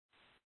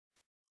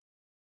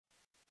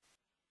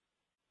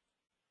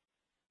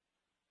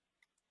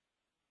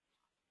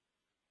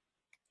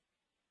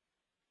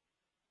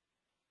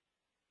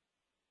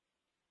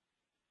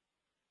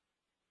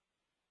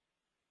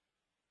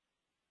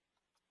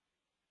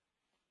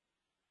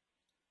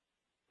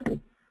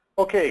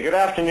Okay, good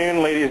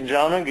afternoon, ladies and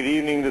gentlemen. Good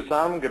evening to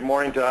some, good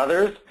morning to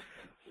others.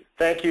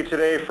 Thank you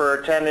today for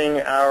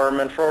attending our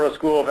Manfrotto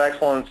School of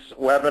Excellence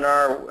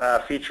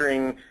webinar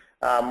featuring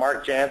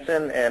Mark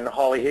Jansen and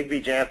Holly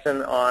Higby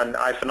Jansen on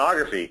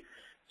iPhoneography.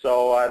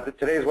 So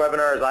today's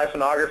webinar is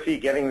iPhoneography,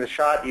 getting the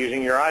shot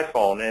using your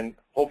iPhone, and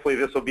hopefully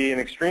this will be an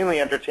extremely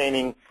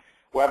entertaining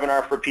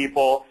webinar for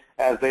people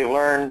as they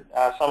learn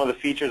some of the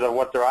features of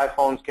what their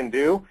iPhones can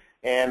do,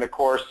 and of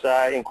course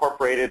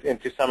incorporate it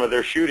into some of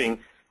their shooting.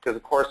 Because,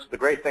 of course, the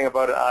great thing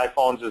about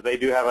iPhones is they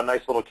do have a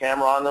nice little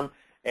camera on them,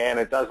 and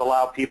it does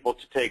allow people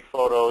to take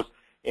photos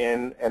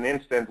in an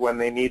instant when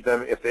they need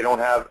them if they don't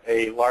have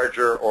a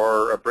larger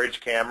or a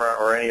bridge camera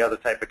or any other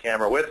type of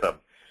camera with them.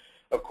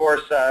 Of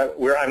course, I'm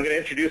going to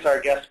introduce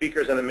our guest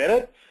speakers in a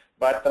minute,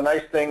 but the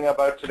nice thing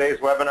about today's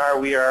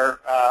webinar, we are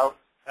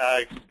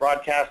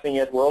broadcasting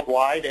it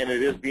worldwide, and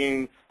it is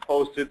being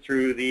hosted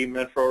through the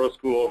Manfrotto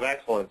School of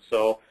Excellence.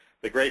 So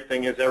the great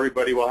thing is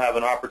everybody will have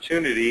an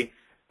opportunity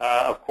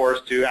of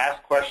course, to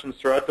ask questions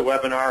throughout the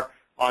webinar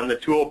on the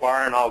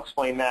toolbar, and I'll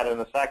explain that in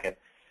a second.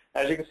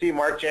 As you can see,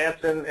 Mark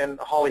Jansen and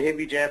Holly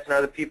Higby Jansen are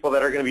the people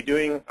that are going to be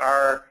doing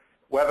our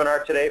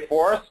webinar today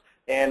for us.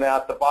 And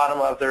at the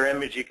bottom of their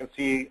image, you can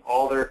see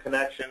all their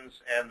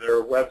connections and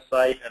their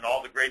website and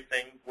all the great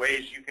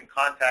ways you can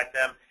contact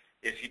them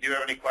if you do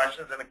have any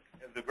questions. And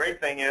the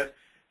great thing is,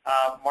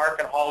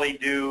 Mark and Holly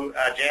do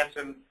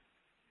Jansen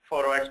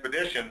photo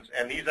expeditions,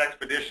 and these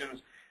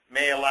expeditions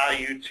may allow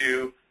you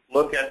to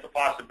look at the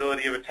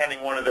possibility of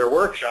attending one of their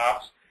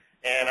workshops,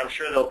 and I'm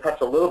sure they'll touch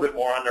a little bit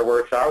more on their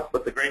workshops,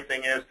 but the great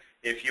thing is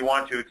if you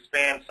want to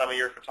expand some of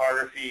your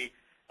photography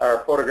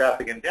or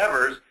photographic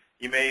endeavors,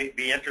 you may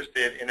be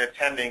interested in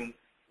attending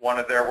one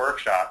of their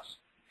workshops.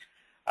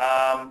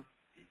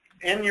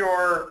 In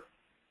your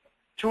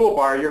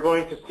toolbar, you're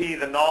going to see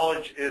the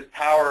Knowledge is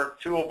Power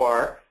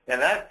toolbar,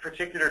 and that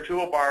particular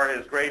toolbar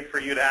is great for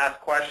you to ask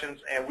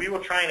questions, and we will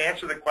try and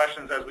answer the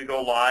questions as we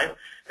go live.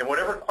 And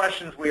whatever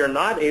questions we are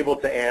not able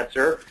to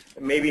answer,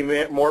 maybe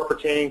more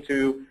pertaining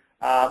to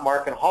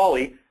Mark and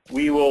Holly,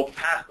 we will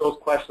pass those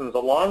questions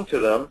along to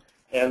them,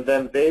 and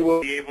then they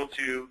will be able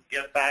to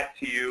get back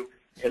to you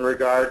in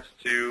regards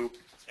to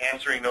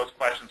answering those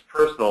questions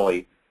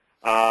personally.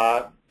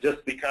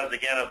 Just because,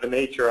 again, of the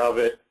nature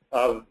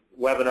of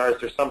webinars,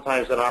 there's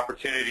sometimes an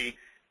opportunity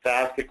to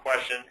ask a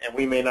question, and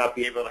we may not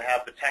be able to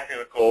have the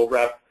technical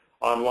rep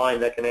online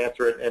that can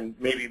answer it, and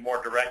maybe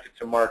more directed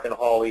to Mark and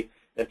Holly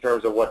in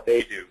terms of what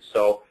they do.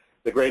 So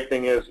the great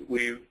thing is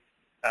we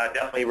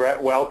definitely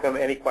welcome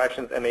any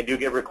questions, and they do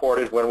get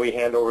recorded when we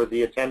hand over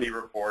the attendee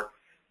report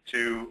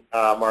to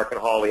Mark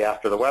and Holly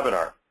after the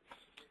webinar.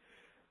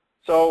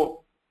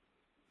 So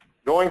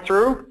going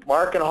through,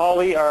 Mark and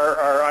Holly are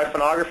our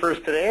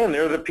iPhonographers today, and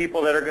they're the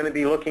people that are going to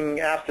be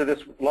looking after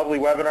this lovely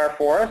webinar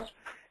for us.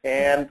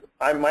 And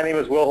my name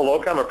is Will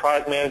Holoka. I'm a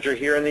product manager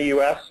here in the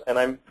U.S., and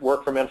I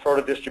work for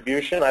Manfrotto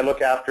Distribution. I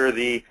look after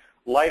the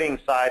lighting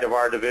side of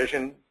our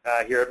division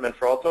here at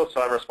Manfrotto.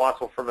 So I'm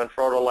responsible for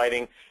Manfrotto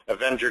Lighting,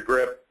 Avenger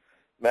Grip,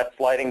 Metz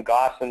Lighting,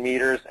 Goss and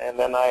Meters, and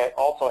then I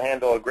also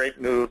handle a great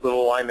new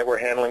little line that we're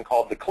handling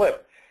called the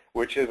Clip,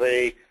 which is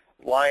a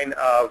line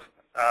of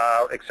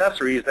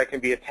accessories that can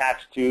be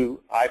attached to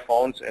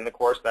iPhones, and of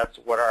course that's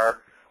what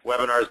our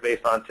webinar is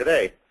based on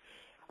today.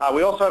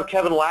 We also have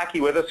Kevin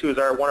Lackey with us, who is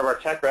one of our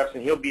tech reps,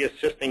 and he'll be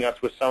assisting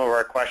us with some of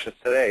our questions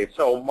today.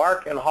 So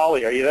Mark and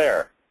Holly, are you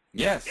there?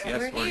 Yes,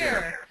 we're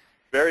here.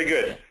 Very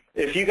good.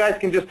 If you guys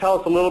can just tell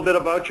us a little bit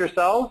about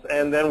yourselves,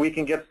 and then we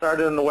can get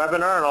started in the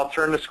webinar, and I'll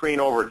turn the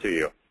screen over to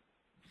you.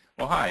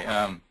 Well, hi.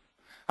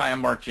 Hi, I'm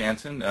Mark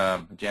Jansen.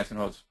 Jansen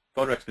hosts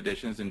Photo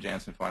Expeditions and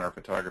Jansen Fine Art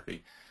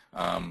Photography.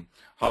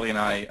 Holly and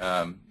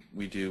I,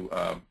 we do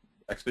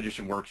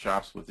expedition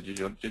workshops with the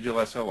digital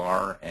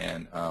SLR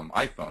and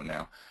iPhone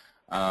now.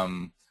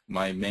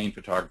 My main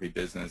photography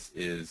business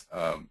is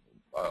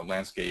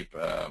landscape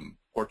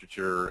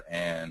portraiture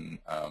and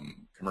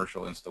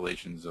commercial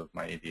installations of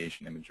my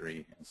aviation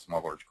imagery and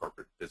small large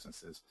corporate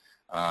businesses.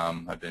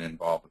 I've been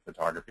involved with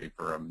photography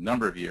for a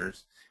number of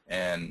years,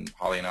 and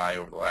Holly and I,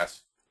 over the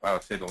last, I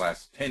would say the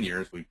last 10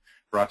 years, we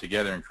brought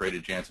together and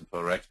created Jansen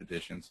Photo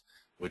Expeditions,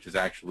 which is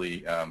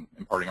actually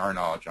imparting our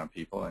knowledge on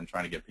people and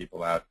trying to get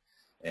people out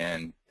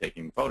and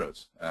taking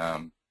photos.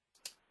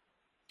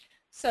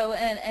 So,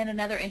 and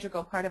another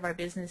integral part of our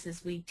business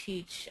is we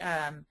teach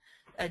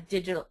a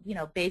digital,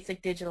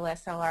 basic digital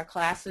SLR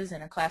classes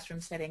in a classroom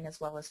setting as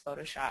well as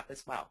Photoshop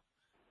as well.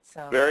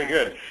 So very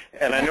good.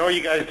 And I know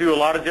you guys do a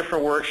lot of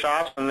different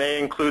workshops, and they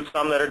include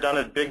some that are done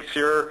at Big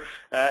Sur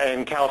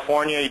in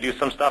California. You do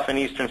some stuff in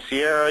Eastern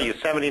Sierra,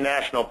 Yosemite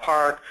National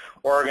Park,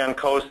 Oregon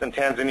coast, and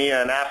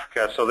Tanzania and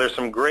Africa. So there's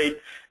some great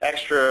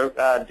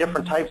extra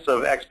different types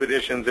of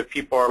expeditions if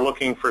people are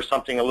looking for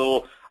something a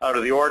little out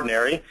of the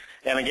ordinary.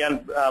 And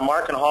again,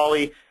 Mark and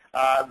Holly,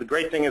 the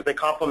great thing is they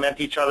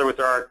complement each other with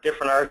their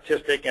different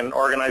artistic and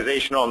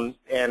organizational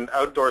and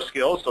outdoor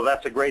skills. So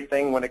that's a great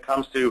thing when it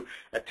comes to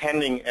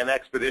attending an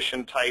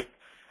expedition type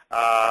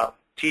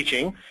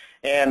teaching.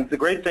 And the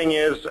great thing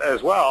is,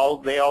 as well,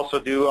 they also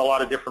do a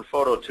lot of different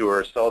photo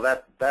tours. So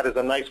that is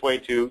a nice way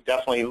to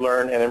definitely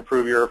learn and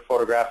improve your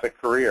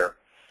photographic career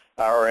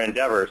or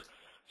endeavors.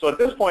 So at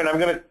this point, I'm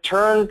going to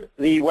turn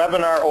the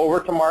webinar over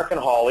to Mark and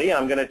Holly.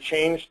 I'm going to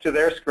change to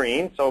their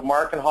screen. So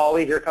Mark and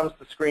Holly, here comes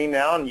the screen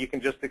now, and you can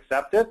just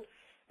accept it,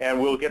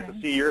 and we'll get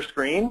to see your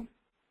screen.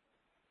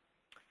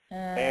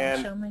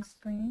 And show my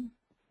screen.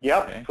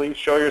 Yep, okay. Please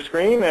show your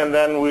screen, and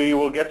then we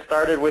will get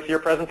started with your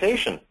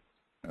presentation.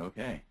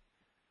 Okay.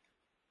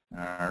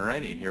 All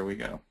righty, here we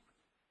go.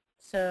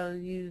 So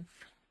you've,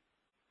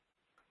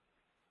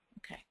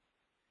 okay.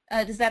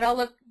 Does that all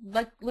look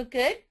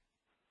good?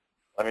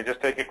 Let me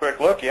just take a quick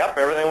look. Yep,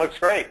 everything looks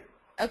great.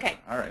 Okay.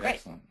 All right, great.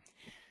 Excellent.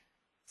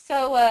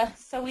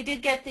 So we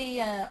did get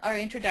the our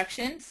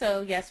introduction.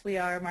 So yes, we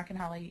are Mark and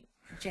Holly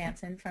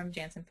Jansen from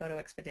Jansen Photo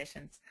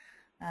Expeditions.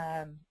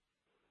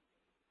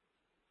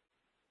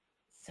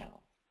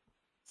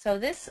 So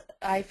this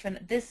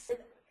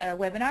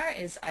webinar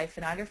is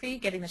iPhoneography,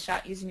 getting the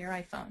shot using your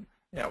iPhone.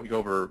 Yeah, we go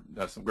over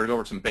we're going to go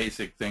over some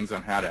basic things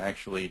on how to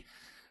actually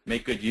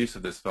make good use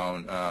of this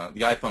phone.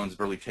 The iPhone's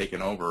really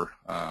taken over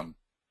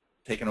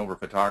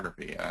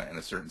photography in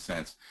a certain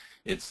sense.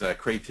 It's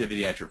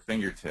creativity at your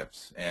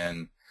fingertips,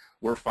 and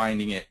we're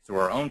finding it through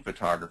our own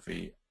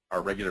photography,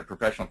 our regular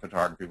professional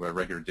photography with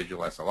regular digital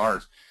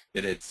SLRs,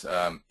 that it's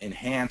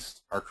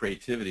enhanced our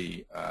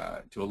creativity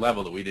to a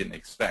level that we didn't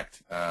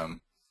expect.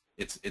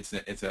 It's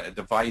a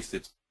device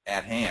that's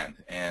at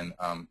hand, and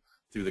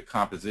through the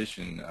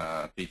composition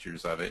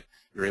features of it,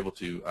 you're able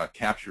to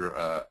capture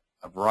a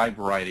wide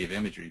variety of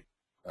imagery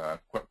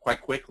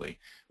quite quickly,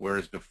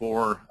 whereas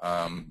before,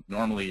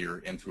 normally you're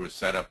in through a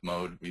setup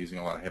mode using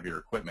a lot of heavier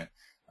equipment.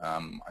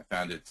 I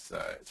found it's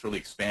really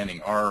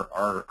expanding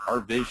our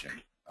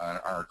vision,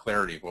 our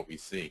clarity of what we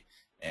see,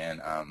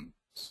 and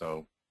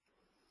So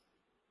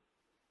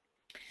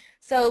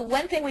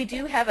one thing, we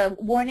do have a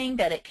warning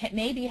that it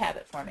may be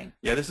habit forming.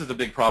 Yeah, this is a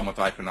big problem with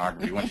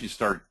iPhoneography. Once you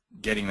start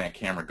getting that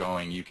camera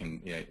going,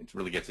 it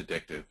really gets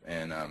addictive,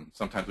 and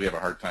sometimes we have a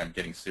hard time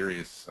getting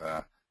serious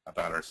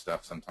about our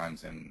stuff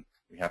sometimes, and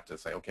we have to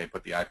say, okay,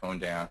 put the iPhone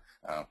down.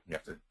 We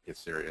have to get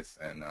serious,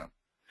 and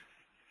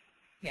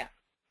yeah.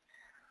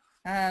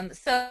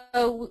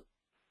 So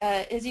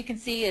as you can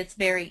see, it's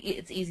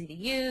easy to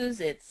use.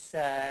 It's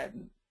a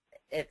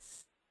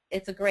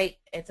great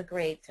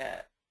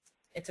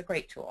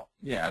tool.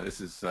 Yeah,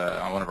 this is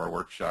on one of our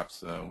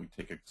workshops. We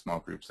take small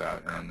groups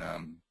out,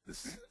 and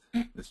this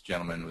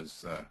gentleman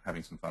was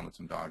having some fun with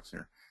some dogs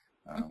here.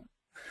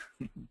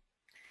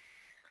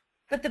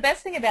 But the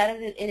best thing about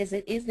it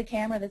is the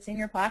camera that's in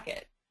your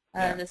pocket.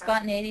 Yeah. The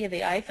spontaneity of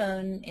the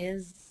iPhone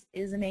is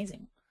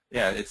amazing.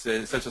 Yeah, it's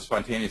such a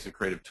spontaneous and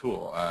creative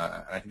tool.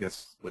 And I think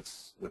that's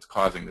what's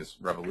causing this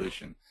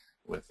revolution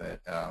with it.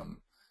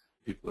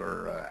 People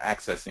are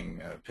accessing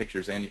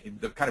pictures, and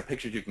the kind of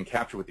pictures you can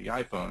capture with the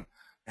iPhone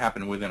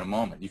happen within a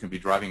moment. You can be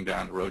driving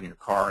down the road in your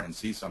car and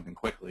see something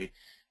quickly,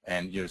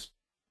 and you just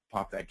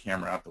pop that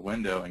camera out the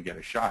window and get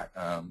a shot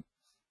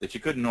that you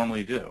couldn't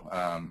normally do.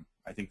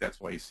 I think that's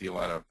why you see a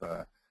lot of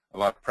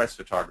press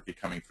photography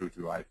coming through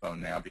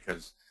iPhone now,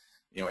 because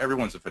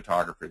everyone's a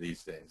photographer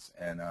these days,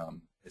 and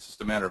it's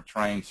just a matter of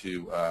trying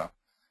to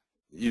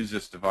use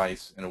this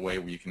device in a way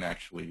where you can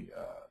actually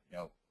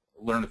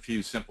learn a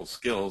few simple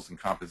skills in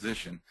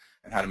composition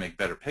and how to make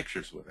better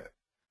pictures with it.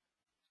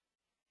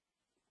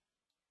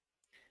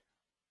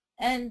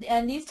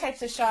 And these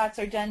types of shots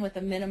are done with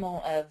a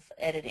minimal of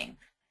editing.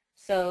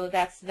 So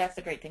that's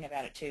the great thing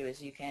about it too,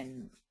 is you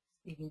can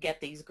get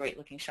these great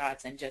looking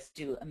shots and just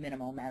do a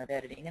minimal amount of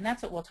editing. And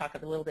that's what we'll talk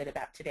a little bit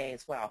about today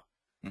as well.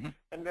 Mm-hmm.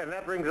 And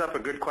that brings up a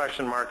good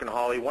question, Mark and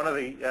Holly. One of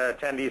the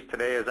attendees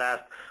today has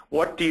asked,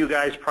 what do you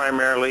guys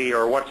primarily,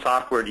 or what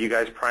software do you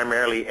guys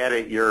primarily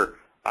edit your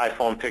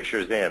iPhone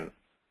pictures in?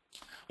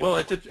 Well,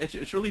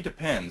 it really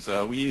depends.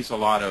 We use a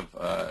lot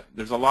of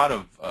there's a lot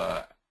of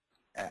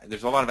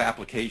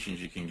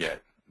applications you can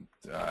get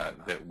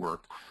that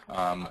work,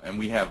 and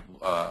we have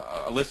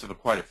a list of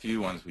quite a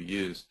few ones we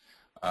use.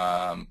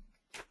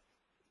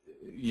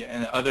 Yeah,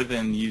 and other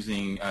than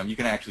using, you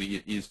can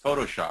actually use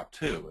Photoshop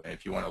too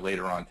if you want to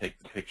later on take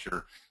the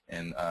picture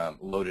and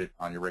load it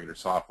on your regular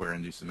software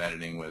and do some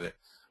editing with it.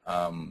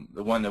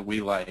 The one that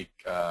we like,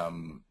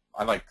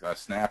 I like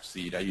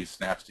Snapseed. I use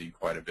Snapseed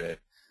quite a bit.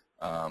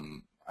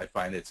 I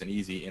find it's an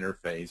easy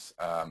interface.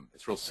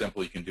 It's real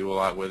simple. You can do a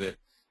lot with it.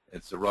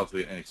 It's a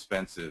relatively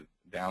inexpensive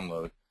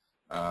download.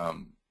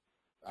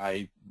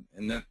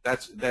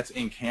 That's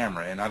in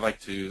camera, and a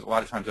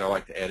lot of times I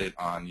like to edit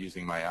on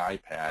using my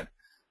iPad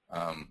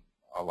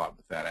a lot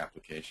with that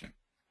application.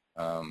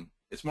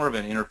 It's more of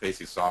an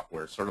interfacing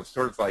software, sort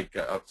of like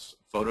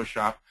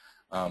Photoshop.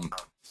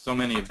 So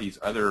many of these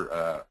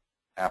other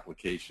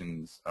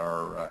applications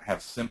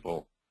have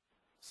simple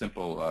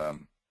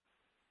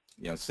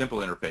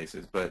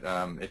interfaces. But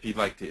if you'd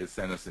like to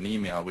send us an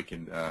email, we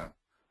can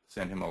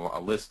send him a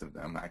list of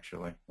them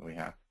actually that we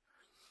have.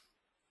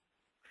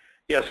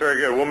 Yes, very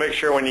good. We'll make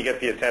sure when you get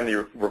the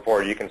attendee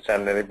report, you can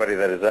send anybody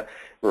that is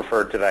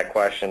referred to that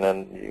question,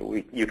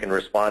 and you can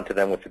respond to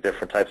them with the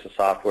different types of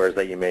softwares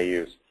that you may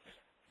use.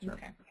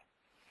 Okay.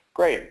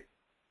 Great.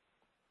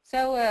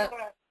 So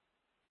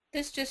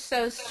this just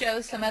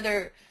shows some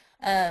other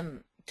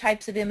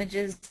types of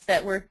images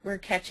that we're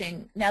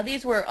catching. Now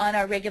these were on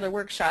our regular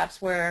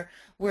workshops where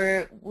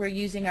we're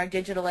using our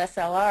digital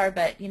SLR,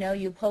 but you know,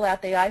 you pull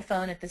out the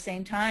iPhone at the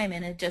same time,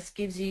 and it just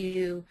gives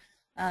you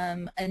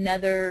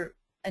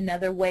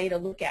another way to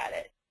look at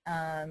it.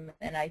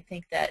 And I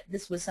think that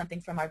this was something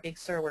from our Big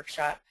Sur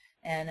workshop,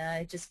 and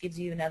it just gives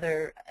you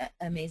another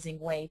amazing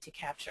way to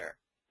capture.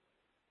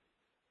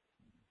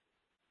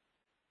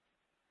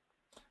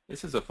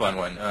 This is a fun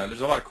one.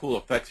 There's a lot of cool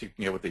effects you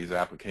can get with these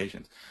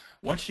applications.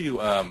 Once you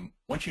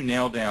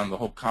nail down the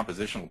whole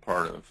compositional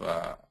part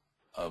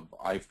of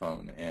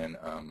iPhone and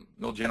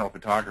no general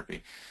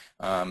photography,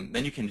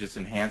 then you can just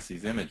enhance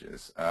these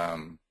images.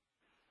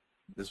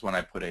 This one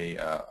I put a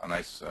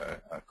nice,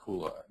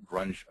 cool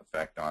grunge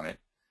effect on it,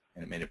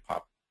 and it made it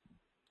pop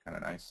kind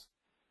of nice.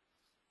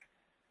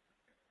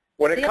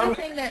 When it comes,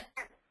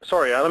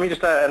 sorry, let me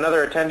just add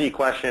another attendee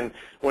question.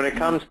 When it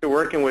comes to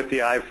working with the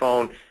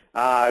iPhone,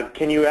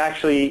 can you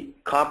actually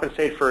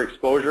compensate for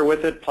exposure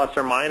with it, plus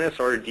or minus,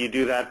 or do you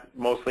do that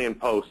mostly in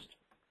post?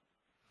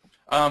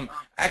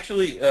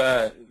 Actually,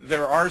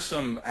 there are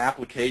some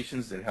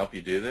applications that help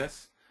you do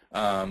this,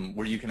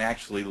 where you can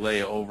actually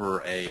lay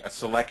over a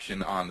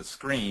selection on the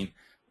screen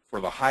for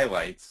the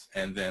highlights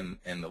and then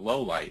the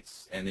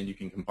lowlights, and then you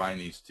can combine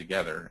these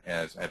together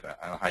as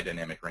a high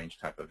dynamic range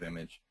type of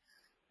image.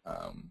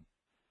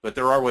 But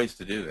there are ways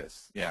to do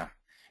this, yeah.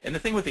 And the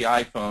thing with the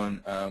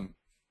iPhone,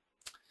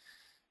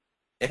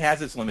 it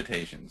has its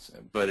limitations,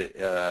 but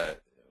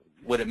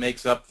what it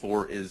makes up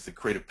for is the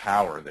creative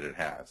power that it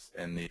has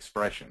and the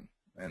expression,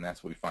 and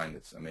that's what we find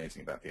that's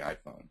amazing about the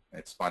iPhone.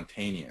 It's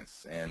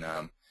spontaneous, and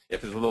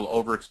if it's a little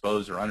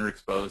overexposed or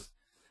underexposed,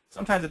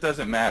 sometimes it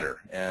doesn't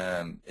matter.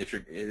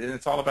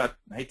 It's all about,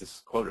 I hate to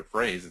quote a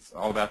phrase, it's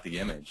all about the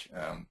image.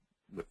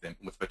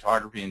 With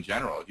photography in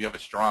general, if you have a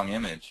strong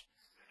image,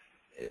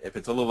 if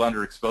it's a little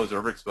underexposed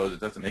or overexposed, it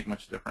doesn't make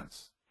much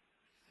difference.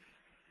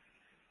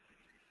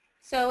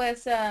 So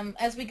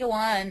as we go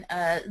on,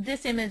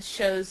 this image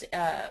shows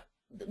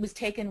was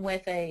taken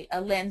with a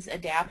lens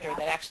adapter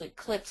that actually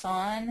clips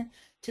on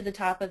to the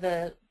top of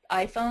the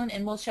iPhone,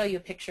 and we'll show you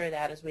a picture of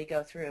that as we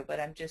go through. But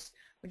we're just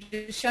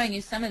showing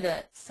you some of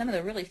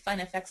the really fun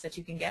effects that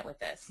you can get with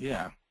this.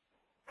 Yeah,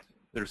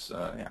 there's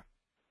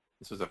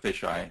this was a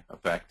fisheye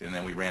effect, and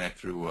then we ran it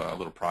through a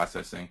little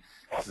processing.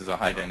 This is a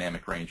high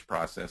dynamic range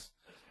process.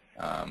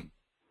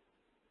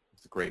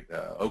 It's a great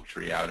oak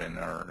tree out in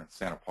our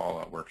Santa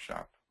Paula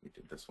workshop. We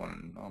did this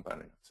one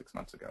about 6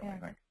 months ago, yeah. I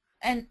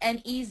think.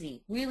 And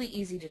easy, really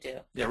easy to do.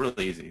 Yeah,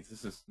 really easy.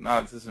 This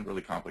isn't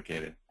really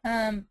complicated.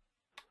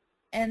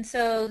 And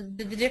so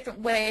the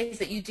different ways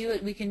that you do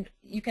it,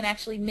 you can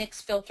actually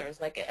mix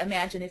filters. Like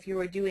imagine if you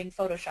were doing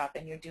Photoshop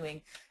and you're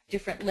doing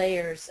different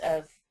layers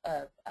of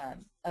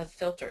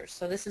filters.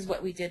 So this is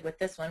what we did with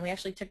this one. We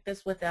actually took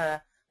this with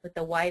the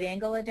wide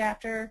angle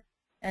adapter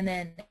and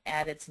then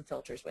added some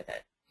filters with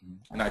it.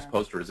 A nice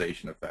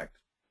posterization effect.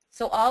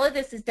 So all of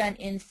this is done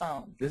in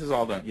phone. This is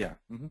all done, yeah.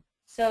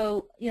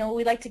 So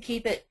we like to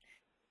keep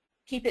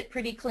it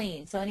pretty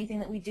clean. So anything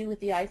that we do with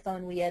the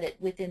iPhone, we edit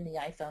within the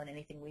iPhone.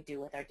 Anything we do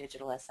with our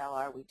digital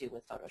SLR, we do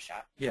with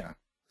Photoshop. Yeah.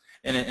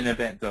 And in an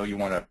event, though, you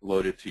want to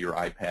load it to your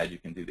iPad, you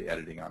can do the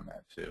editing on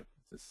that too.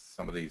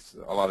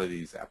 A lot of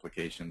these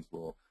applications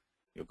you'll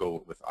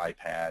go with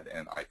iPad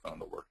and iPhone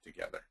to work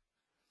together.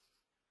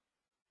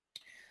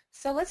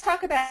 So let's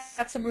talk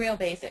about some real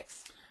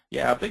basics.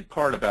 Yeah, a big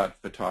part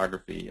about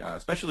photography,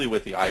 especially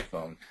with the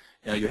iPhone,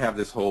 you have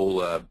this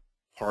whole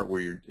part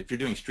where if you're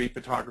doing street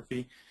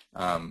photography,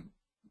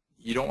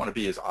 you don't want to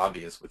be as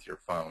obvious with your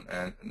phone.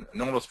 And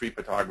normal street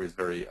photography is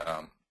very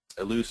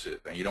elusive,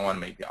 and you don't want to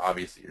make it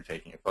obvious that you're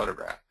taking a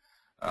photograph.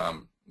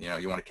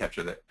 You want to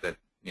capture that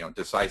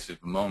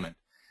decisive moment.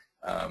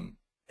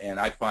 And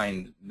I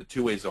find the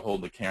two ways to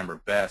hold the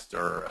camera best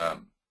are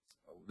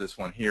this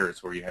one here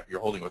is where you're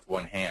holding with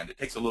one hand. It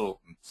takes a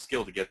little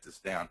skill to get this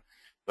down.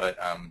 But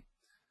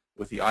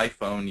with the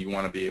iPhone, you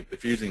want to be,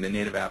 if you're using the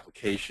native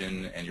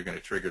application and you're going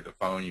to trigger the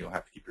phone, you'll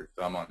have to keep your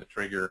thumb on the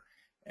trigger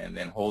and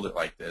then hold it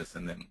like this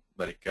and then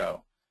let it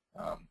go.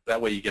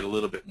 That way you get a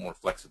little bit more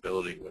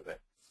flexibility with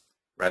it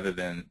rather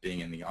than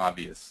being in the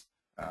obvious,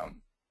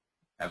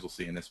 as we'll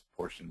see in this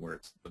portion where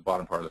it's the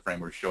bottom part of the frame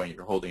where it's showing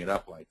you're holding it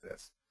up like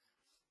this.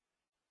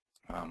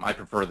 I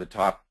prefer the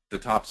top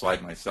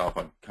slide myself.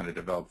 I've kind of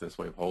developed this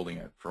way of holding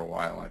it for a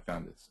while. I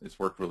found it's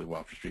worked really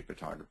well for street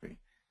photography.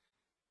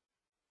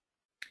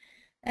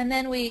 And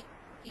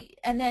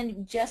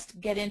then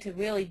just get into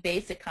really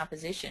basic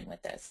composition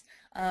with this.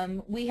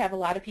 We have a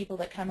lot of people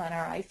that come on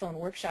our iPhone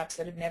workshops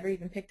that have never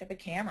even picked up a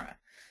camera.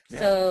 Yeah.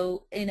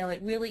 So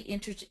it really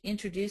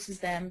introduces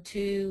them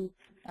to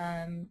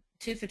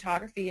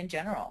photography in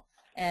general.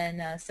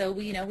 And so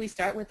we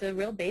start with the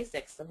real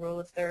basics, the rule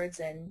of thirds,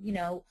 and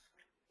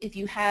if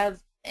you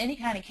have any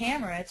kind of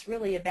camera, it's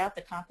really about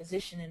the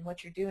composition and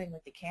what you're doing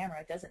with the camera.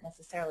 It doesn't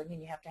necessarily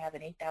mean you have to have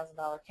an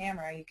 $8,000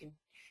 camera. You can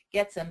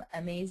get some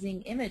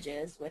amazing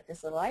images with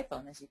this little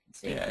iPhone, as you can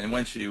see. Yeah, and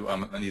once you,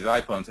 and these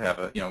iPhones have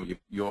a,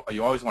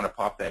 you always want to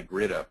pop that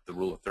grid up, the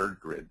rule of third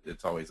grid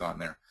that's always on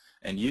there,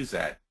 and use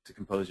that to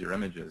compose your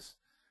images.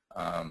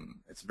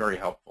 It's very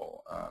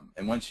helpful.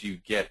 And once you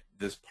get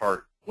this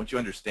part, once you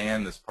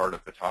understand this part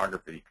of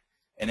photography,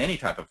 and any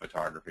type of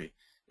photography,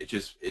 it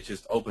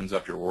just opens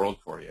up your world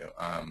for you.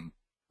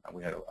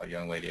 We had a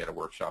young lady at a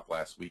workshop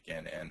last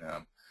weekend, and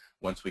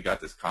once we got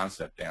this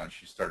concept down,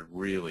 she started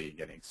really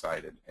getting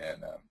excited,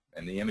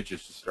 and the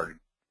images just started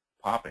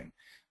popping.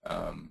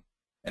 And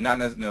not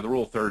necessarily, the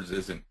rule of thirds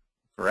isn't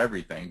for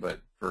everything, but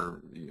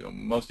for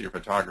most of your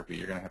photography,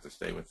 you're going to have to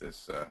stay with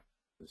this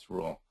this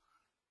rule.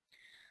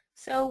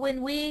 So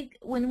when we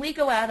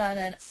go out on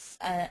an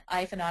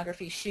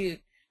iPhoneography shoot,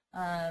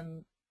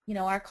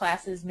 our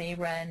classes may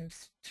run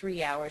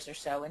 3 hours or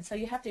so, and so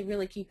you have to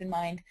really keep in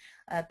mind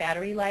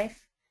battery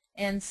life.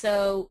 And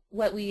so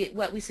what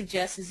we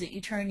suggest is that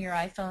you turn your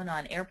iPhone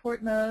on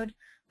airport mode,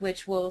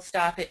 which will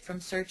stop it from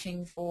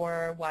searching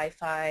for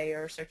Wi-Fi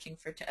or searching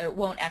for, it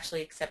won't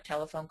actually accept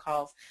telephone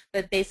calls,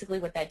 but basically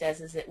what that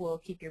does is it will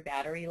keep your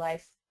battery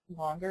life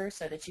longer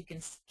so that you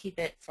can keep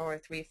it for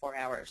 3 or 4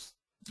 hours.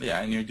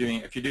 Yeah, and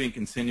if you're doing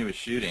continuous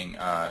shooting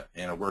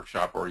in a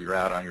workshop, or you're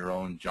out on your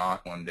own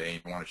jaunt one day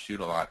and you want to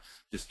shoot a lot,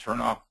 just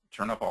turn up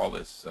all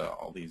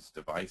these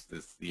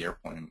devices, the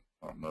airplane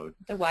mode,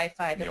 the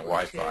Wi-Fi, the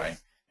Wi-Fi,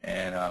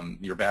 and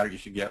your battery, you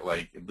should get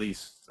like at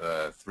least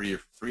 3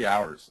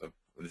 hours of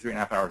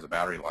 3.5 hours of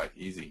battery life,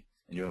 easy,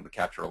 and you'll be able to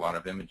capture a lot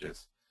of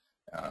images.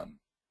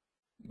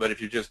 But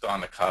if you're just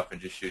on the cuff and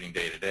just shooting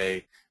day to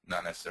day,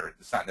 not necessary.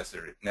 It's not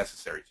necessary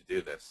to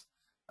do this.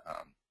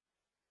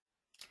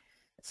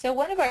 So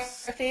one of our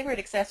favorite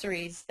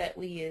accessories that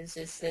we use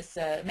is this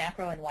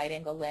macro and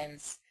wide-angle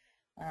lens,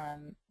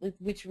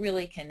 which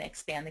really can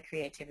expand the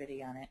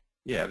creativity on it.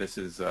 Yeah, this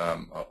is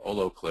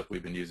Olo Clip.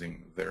 We've been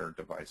using their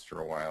device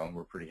for a while, and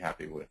we're pretty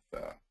happy with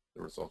the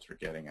results we're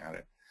getting out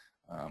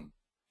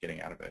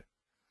of it.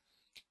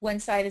 One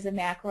side is a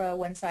macro,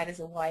 one side is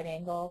a wide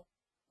angle.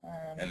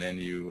 And then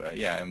you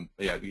get a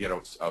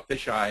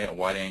fisheye, a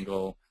wide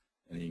angle,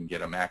 and you can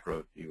get a macro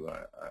if you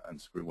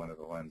unscrew one of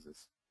the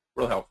lenses.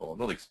 Real helpful. It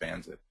really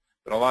expands it.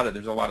 But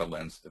there's a lot of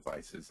lens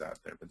devices out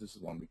there, but this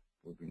is one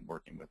we've been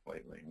working with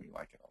lately, and we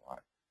like it a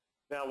lot.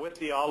 Now, with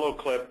the Olo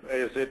Clip,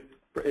 is it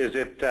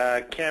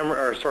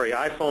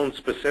iPhone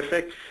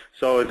specific?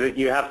 So is it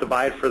you have to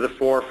buy it for the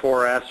 4,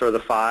 4S, or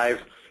the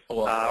 5,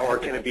 or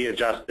can it be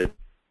adjusted?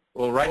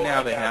 Well, right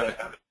now they have it.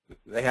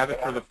 They have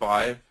it for the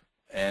 5,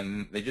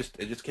 and it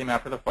just came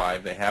out for the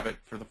 5. They have it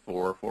for the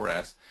 4,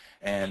 4S,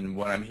 and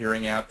what I'm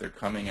hearing out, they're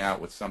coming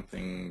out with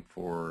something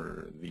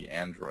for the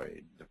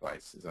Android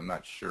devices. I'm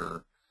not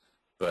sure,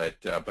 but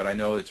I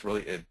know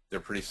they're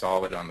pretty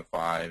solid on the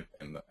 5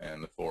 and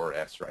the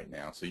 4S right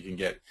now. So you can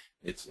get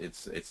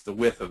it's the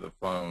width of the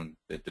phone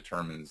that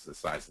determines the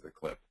size of the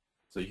clip.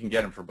 So you can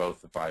get them for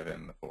both the 5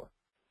 and the 4.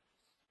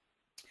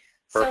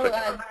 Perfect.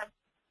 So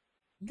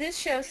this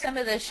shows some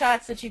of the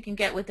shots that you can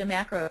get with the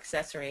macro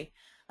accessory.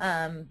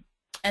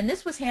 And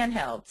this was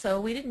handheld, so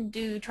we didn't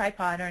do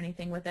tripod or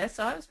anything with this,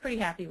 so I was pretty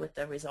happy with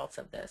the results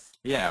of this.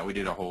 Yeah, we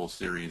did a whole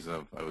series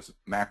of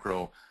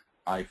macro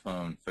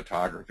iPhone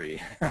photography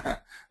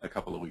a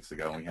couple of weeks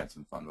ago, and we had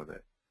some fun with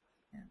it.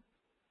 Yeah.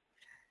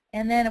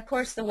 And then, of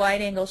course, the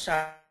wide-angle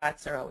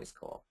shots are always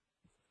cool.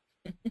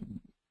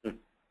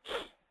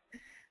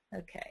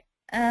 Okay.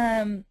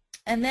 And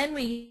then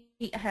we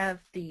have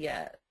the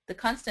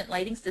constant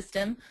lighting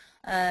system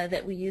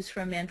that we use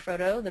from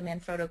Manfrotto, the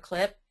Manfrotto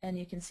clip, and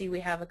you can see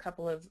we have a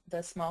couple of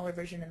the smaller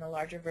version and the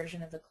larger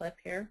version of the clip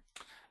here.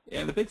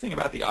 Yeah, the big thing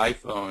about the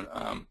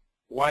iPhone,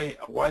 why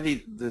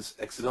this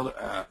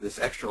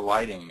extra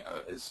lighting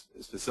is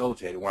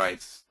facilitated, why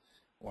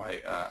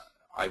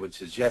I would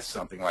suggest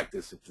something like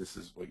this if this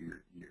is what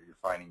you're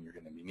finding you're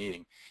going to be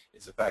needing,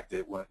 is the fact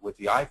that with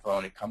the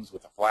iPhone it comes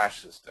with a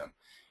flash system.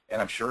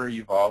 And I'm sure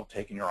you've all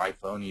taken your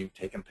iPhone, you've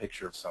taken a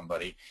picture of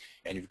somebody,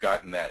 and you've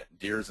gotten that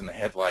deers in the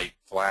headlight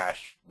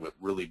flash with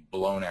really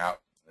blown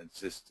out.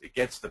 It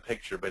gets the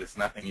picture, but it's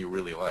nothing you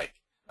really like.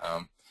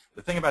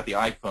 The thing about the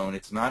iPhone,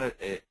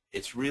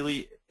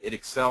 it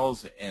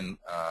excels in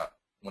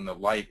when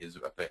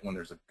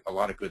there's a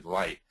lot of good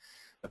light.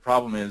 The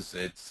problem is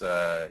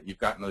you've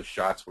gotten those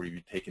shots where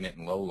you've taken it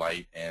in low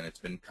light and it's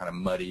been kind of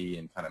muddy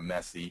and kind of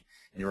messy,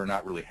 and you're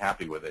not really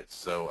happy with it.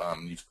 So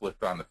you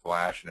flipped on the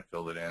flash and it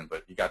filled it in,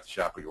 but you got the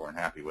shot but you weren't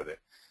happy with it.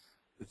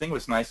 The thing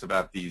that's nice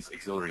about these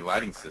auxiliary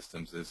lighting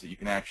systems is that you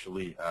can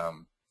actually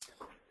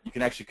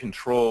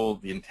control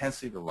the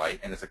intensity of the light,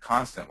 and it's a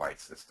constant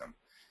light system.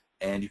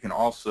 And you can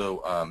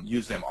also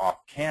use them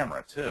off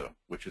camera too,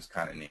 which is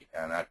kind of neat.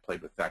 And I've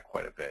played with that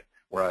quite a bit,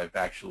 where I've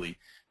actually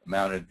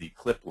mounted the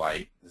clip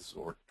light, this is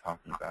what we're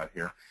talking about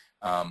here,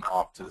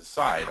 off to the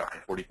side, off a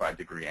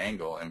 45-degree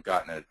angle, and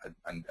gotten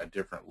a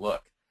different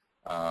look.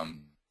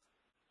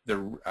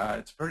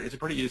 It's a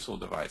pretty useful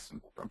device.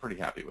 I'm pretty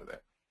happy with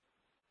it.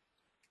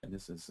 And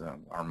this is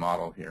our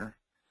model here.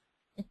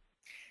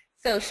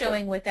 So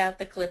showing without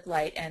the clip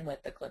light and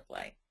with the clip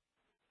light.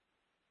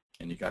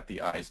 And you got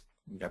the eyes.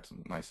 You got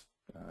some nice,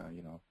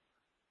 you know,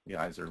 the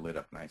eyes are lit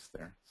up nice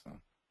there. So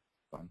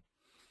fun.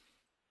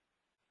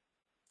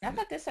 I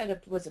thought this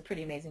was a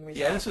pretty amazing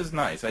result. Yeah, this is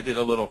nice. I did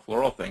a little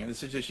floral thing.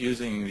 This is just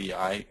using the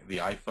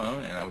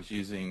iPhone, and I was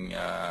using.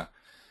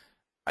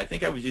 I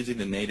think I was using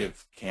the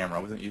native camera.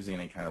 I wasn't using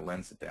any kind of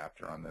lens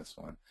adapter on this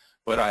one,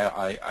 but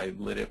I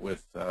lit it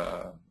with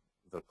the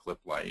clip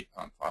light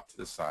on off to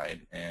the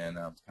side, and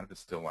it's kind of a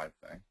still life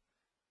thing.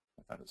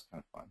 I thought it was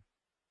kind of fun.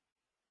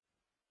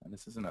 And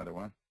this is another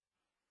one.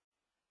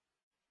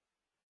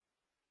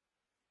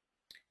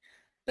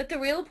 But the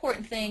real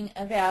important thing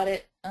about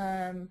it,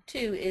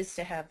 too, is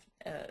to have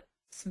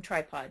some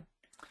tripod.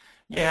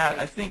 Yeah,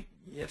 I think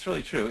it's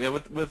really true. Yeah,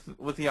 with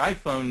the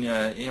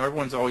iPhone, you know,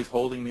 everyone's always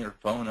holding their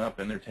phone up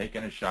and they're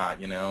taking a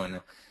shot, you know,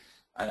 and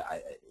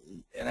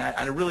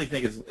I really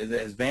think as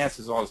advanced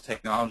as all this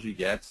technology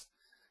gets,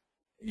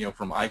 you know,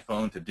 from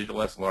iPhone to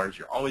digital SLRs,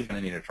 you're always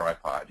going to need a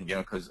tripod, you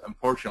know, because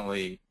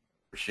unfortunately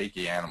we're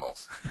shaky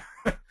animals.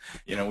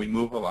 You know, we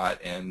move a lot,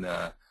 and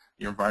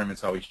your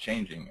environment's always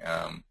changing.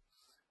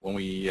 When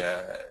we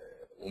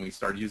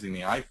started using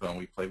the iPhone,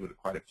 we played with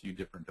quite a few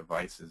different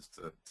devices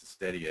to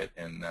steady it,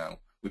 and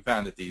we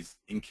found that these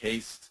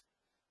encased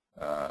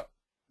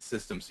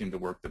systems seem to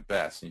work the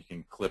best. And you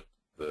can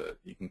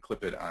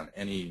clip it on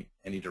any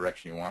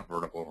direction you want,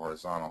 vertical or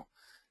horizontal,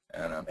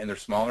 and they're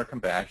smaller,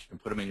 compact. You can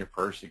put them in your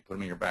purse, you can put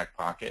them in your back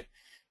pocket,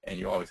 and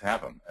you always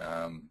have them.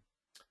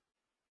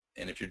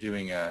 And if you're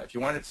doing if you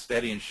want it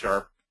steady and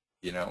sharp,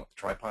 you know, the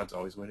tripod's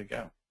always the way to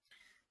go.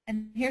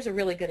 And here's a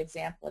really good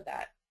example of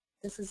that.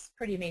 This is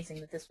pretty amazing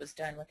that this was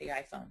done with the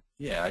iPhone.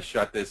 Yeah, I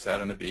shot this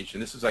out on the beach,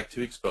 and this was like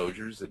 2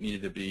 exposures that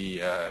needed to be,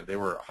 they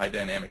were high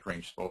dynamic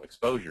range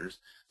exposures,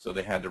 so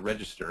they had to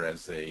register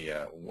as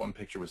a, one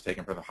picture was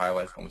taken for the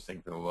highlights, one was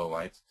taken for the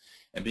lowlights.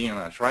 And being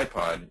on a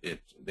tripod,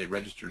 they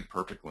registered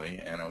perfectly,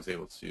 and I was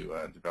able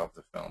to develop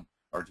the film,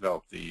 or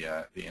develop the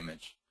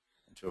image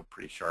into a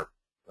pretty sharp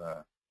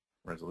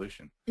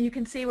resolution. You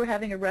can see we're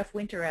having a rough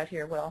winter out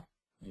here, Will.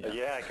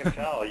 Yeah, I can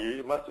tell.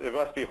 It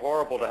must be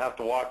horrible to have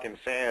to walk in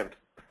sand.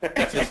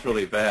 It's just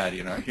really bad,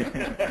 you know.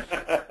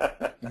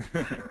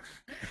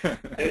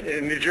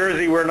 In New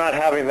Jersey, we're not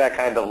having that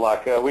kind of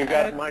luck. We've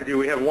got, mind you,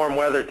 we have warm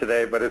weather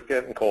today, but it's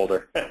getting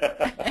colder.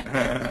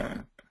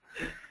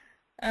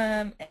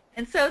 And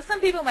so some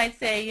people might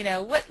say, you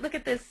know, look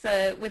at this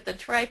with the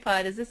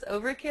tripod. Is this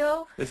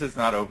overkill? This is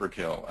not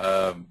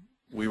overkill.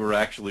 We were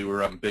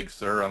up in Big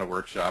Sur on a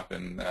workshop,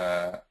 and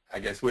I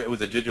guess it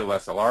was a digital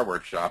SLR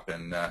workshop,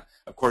 and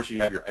of course you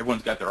have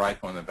everyone's got their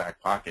iPhone in the back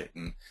pocket,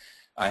 and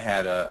I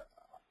had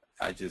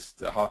I guess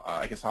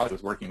Holly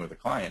was working with a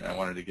client, and I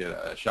wanted to get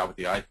a shot with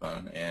the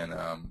iPhone and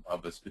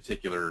of this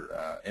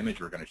particular image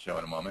we're going to show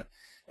in a moment,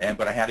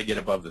 but I had to get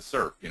above the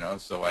surf, you know,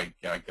 so I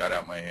got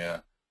out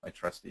my my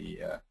trusty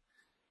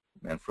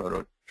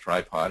Manfrotto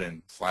tripod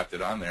and slapped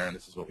it on there, and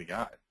this is what we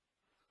got.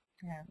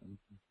 Yeah,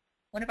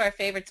 one of our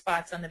favorite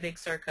spots on the Big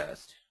Sur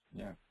coast.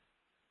 Yeah.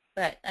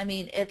 But I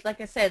mean, it's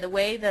like I said, the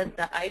way that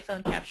the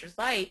iPhone captures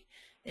light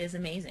is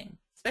amazing,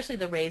 especially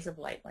the rays of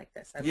light like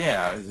this.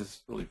 Yeah,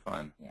 it's really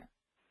fun. Yeah.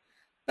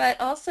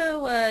 But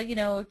also, you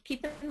know,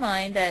 keep in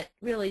mind that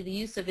really the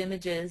use of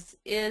images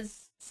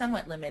is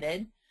somewhat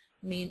limited.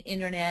 I mean,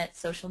 internet,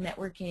 social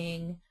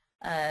networking,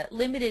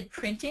 limited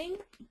printing,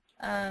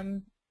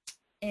 and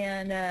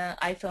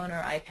iPhone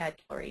or iPad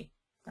gallery.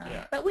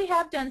 Yeah. But we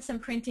have done some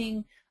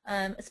printing,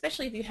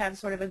 especially if you have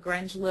sort of a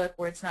grunge look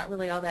where it's not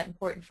really all that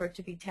important for it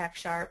to be tack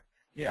sharp.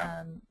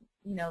 Yeah.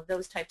 You know,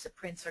 those types of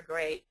prints are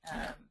great.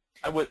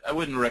 I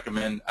wouldn't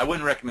recommend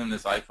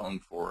this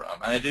iPhone for.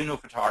 And I do know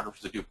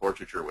photographers that do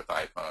portraiture with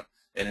iPhone,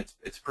 and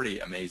it's pretty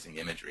amazing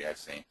imagery I've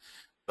seen.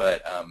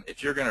 But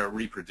if you're going to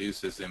reproduce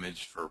this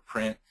image for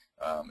print,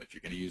 if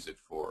you're going to use it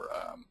for,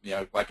 you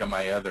know, like on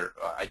my other,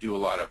 I do a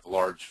lot of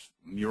large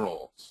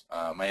murals.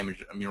 My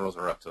murals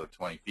are up to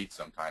 20 feet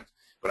sometimes,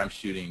 but I'm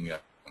shooting,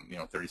 you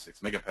know,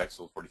 36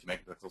 megapixels, 42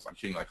 megapixels. I'm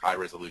shooting like high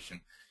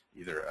resolution,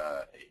 either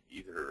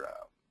you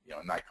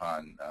know,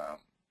 Nikon.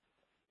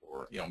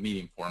 Or, you know,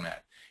 medium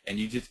format, and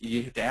you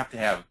have to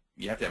have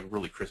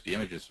really crispy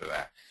images for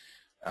that.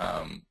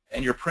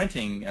 And your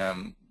printing,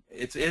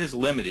 it is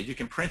limited. You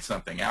can print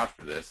something out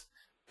for this.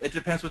 It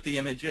depends what the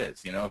image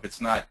is. You know, if it's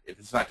not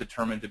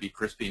determined to be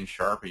crispy and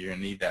sharp, or you're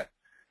gonna need that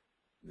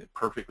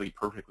perfect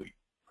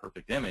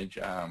image,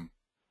 I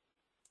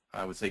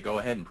would say go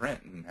ahead and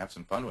print and have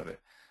some fun with it.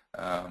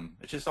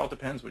 It just all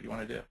depends what you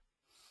want to do.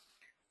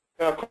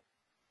 Now,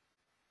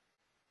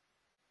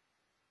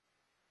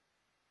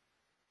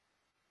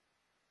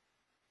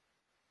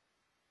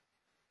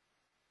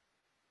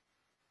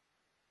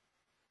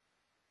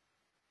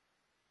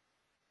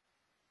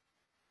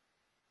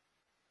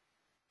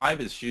 I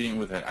was shooting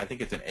with I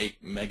think it's an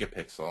 8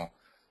 megapixel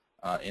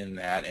in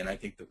that, and I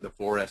think that the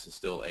 4S is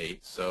still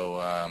 8.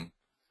 So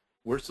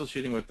we're still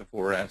shooting with the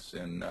 4S,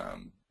 and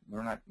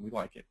we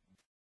like it.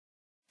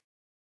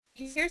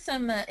 Here's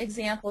some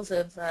examples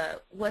of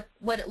what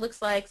it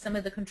looks like, some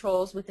of the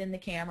controls within the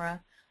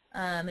camera.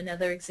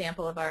 Another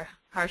example of our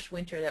harsh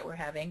winter that we're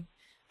having.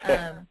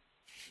 Um,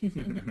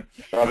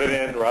 Rub it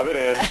in, rub it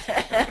in.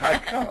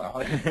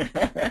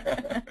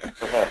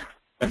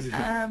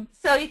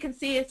 So you can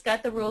see it's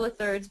got the rule of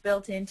thirds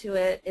built into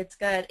it. It's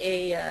got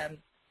a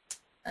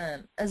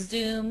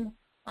zoom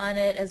on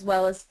it as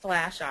well as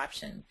flash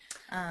option.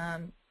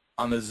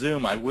 On the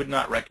zoom, I would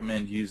not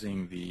recommend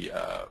using the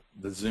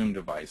zoom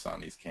device on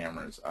these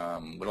cameras.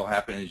 What'll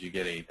happen is you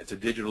get it's a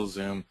digital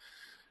zoom.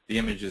 The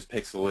image is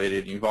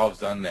pixelated. You've all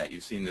done that.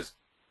 You've seen this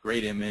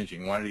great image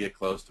and you wanted to get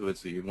close to it,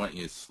 so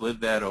you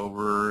slid that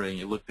over and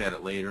you looked at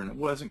it later and it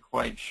wasn't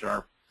quite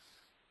sharp.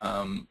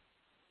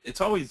 It's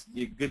always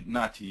good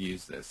not to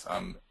use this.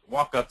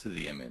 Walk up to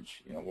the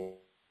image.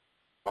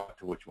 Walk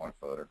to what you want to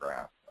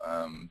photograph.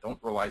 Don't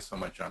rely so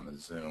much on the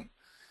zoom.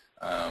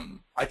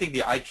 I think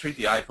I treat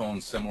the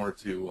iPhone similar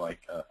to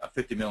like a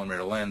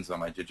 50mm lens on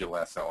my digital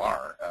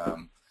SLR.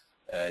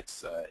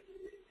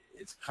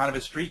 It's kind of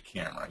a street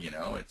camera,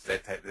 It's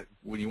that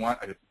when you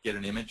want to get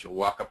an image, you'll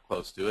walk up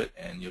close to it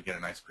and you'll get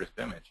a nice crisp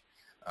image.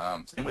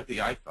 Same with the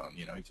iPhone,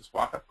 you just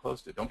walk up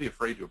close to it. Don't be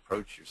afraid to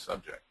approach your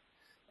subject.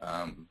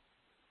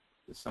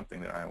 It's something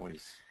that I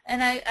always.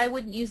 And I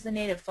wouldn't use the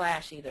native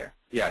flash either.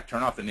 Yeah,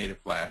 turn off the native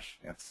flash.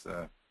 That's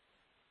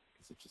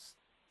because it just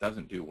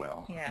doesn't do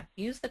well. Yeah,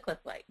 use the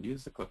clip light.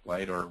 Use the clip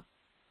light or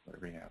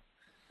whatever you have.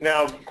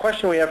 Now,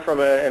 question we have from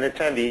an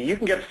attendee. You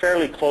can get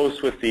fairly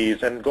close with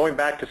these, and going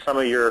back to some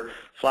of your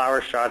flower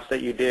shots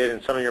that you did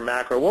and some of your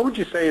macro, what would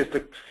you say is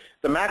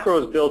the macro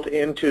is built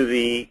into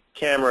the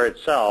camera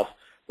itself,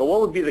 but what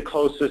would be the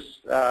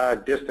closest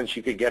distance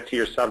you could get to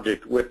your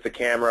subject with the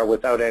camera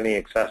without any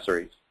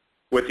accessories?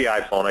 With the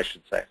iPhone, I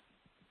should say.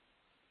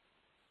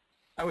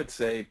 I would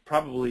say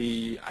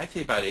probably, I'd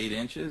say about 8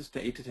 inches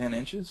to 8 to 10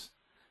 inches.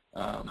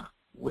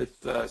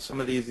 With some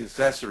of these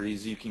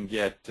accessories, you can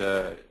get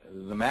the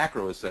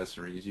macro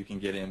accessories. You can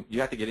get in.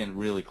 You have to get in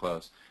really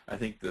close. I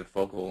think the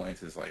focal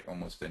length is like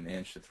almost 1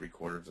 inch to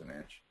 3/4 of an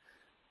inch,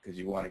 because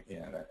you want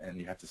to, and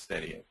you have to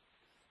steady it.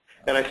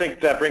 And I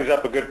think that brings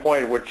up a good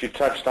point, which you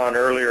touched on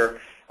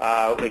earlier.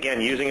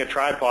 Again, using a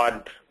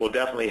tripod will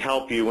definitely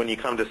help you when you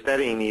come to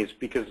steadying these,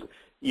 because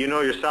you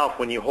know yourself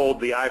when you hold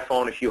the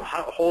iPhone, if you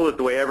hold it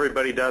the way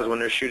everybody does when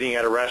they're shooting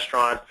at a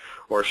restaurant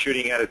or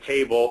shooting at a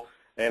table,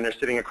 and they're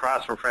sitting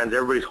across from friends,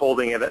 everybody's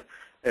holding it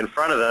in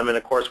front of them, and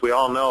of course we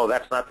all know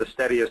that's not the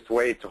steadiest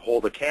way to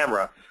hold a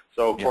camera.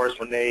 So of course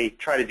when they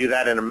try to do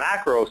that in a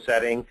macro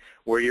setting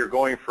where you're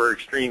going for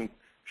extreme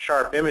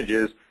sharp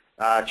images,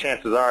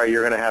 chances are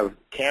you're going to have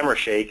camera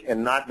shake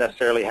and not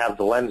necessarily have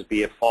the lens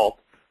be at fault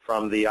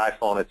from the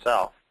iPhone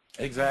itself.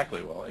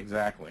 Exactly,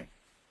 exactly.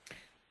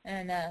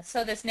 And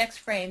so this next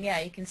frame, yeah,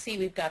 you can see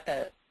we've got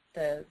the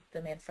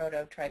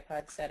Manfrotto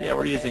tripod set up. Yeah,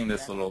 we're using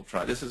this little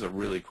tripod. This is a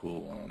really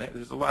cool one.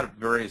 There's a lot of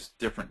various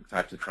different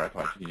types of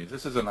tripods you can use.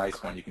 This is a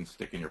nice one you can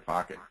stick in your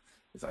pocket.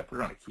 I put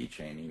it on a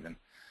keychain even.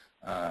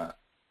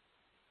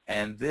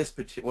 And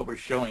what we're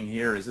showing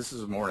here is this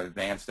is a more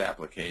advanced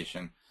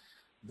application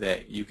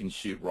that you can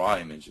shoot raw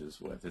images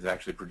with. It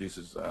actually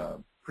produces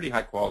pretty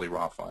high quality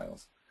raw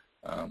files.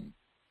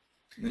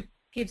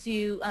 Gives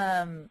you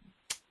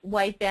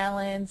white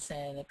balance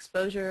and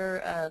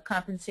exposure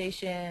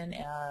compensation,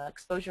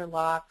 exposure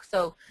lock.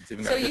 So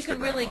you can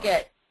really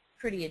get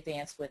pretty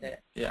advanced with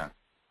it. Yeah.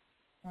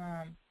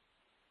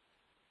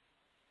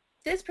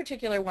 This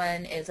particular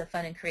one is a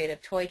fun and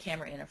creative toy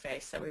camera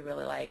interface that we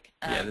really like.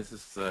 Yeah, this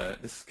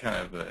is kind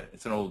of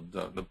it's an old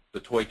the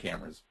toy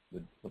cameras,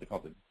 what they call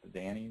the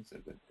Dannies, or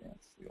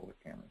the older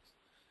cameras.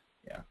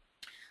 Yeah.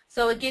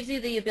 So it gives you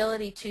the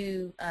ability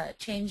to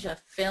change a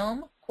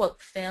film,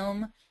 quote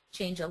film,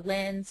 change a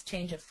lens,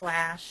 change a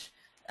flash,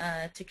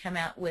 to come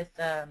out with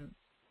a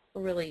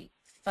really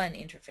fun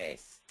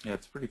interface. Yeah,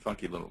 it's a pretty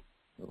funky little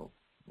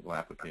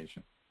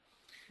application.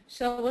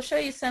 So we'll show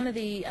you some of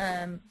the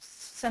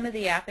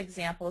app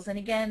examples, and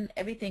again,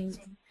 everything's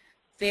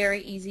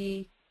very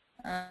easy,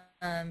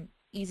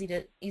 easy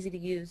to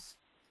use.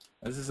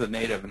 This is a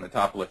native in the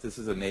top left. This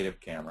is a native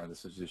camera.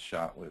 This is just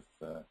shot with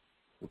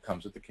what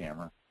comes with the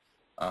camera.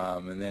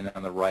 And then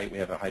on the right, we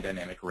have a high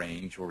dynamic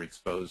range where we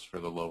expose for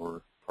the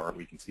lower part.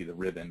 We can see the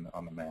ribbon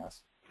on the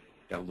mask.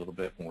 Got a little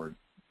bit more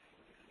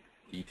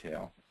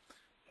detail.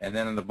 And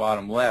then on the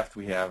bottom left,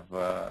 we have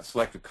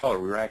selective color.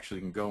 We actually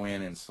can go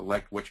in and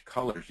select which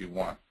colors you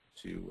want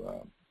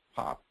to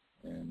pop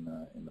in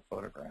the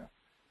photograph.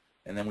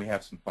 And then we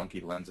have some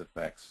funky lens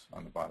effects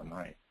on the bottom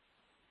right.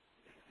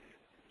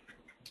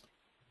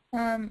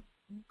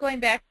 Going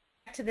back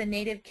to the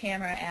native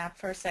camera app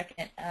for a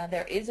second,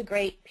 there is a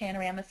great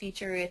panorama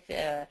feature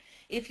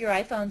if your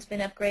iPhone's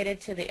been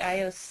upgraded to the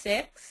iOS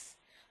 6.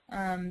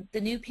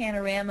 The new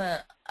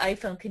panorama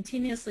iPhone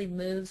continuously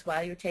moves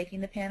while you're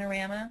taking the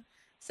panorama.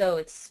 So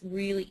it's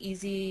really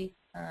easy.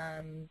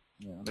 Yeah,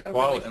 the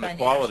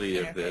quality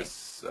of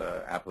this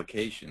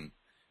application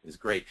is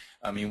great.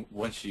 I mean,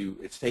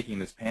 it's taking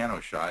this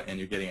pano shot and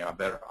you're getting a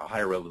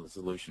higher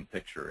resolution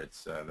picture.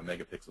 It's the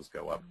megapixels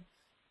go up,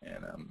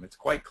 and it's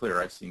quite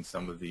clear. I've seen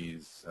some of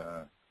these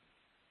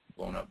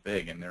blown up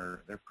big, and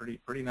they're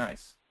pretty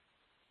nice.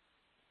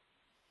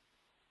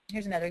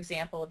 Here's another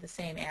example of the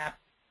same app.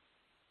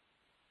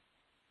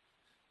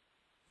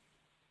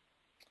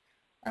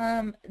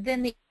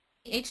 Then the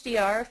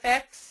HDR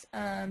effects,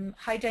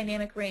 high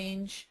dynamic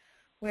range,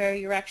 where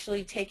you're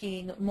actually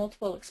taking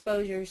multiple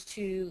exposures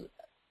to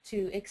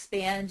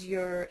expand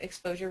your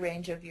exposure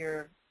range of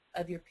your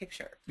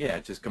picture. Yeah,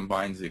 it just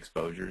combines the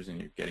exposures, and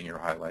you're getting your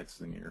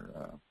highlights and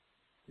your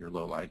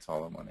lowlights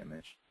all in one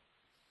image.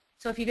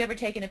 So if you've ever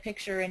taken a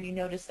picture and you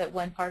notice that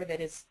one part of it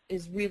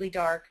is really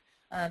dark,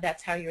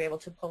 that's how you're able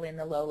to pull in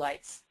the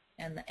lowlights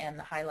and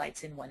the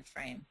highlights in one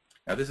frame.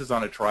 Now this is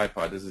on a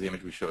tripod. This is the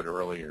image we showed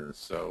earlier.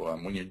 So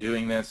when you're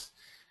doing this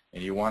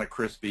and you want it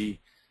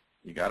crispy,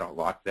 you got to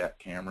lock that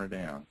camera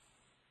down.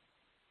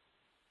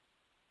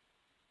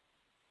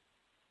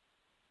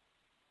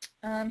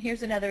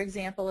 Here's another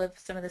example of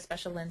some of the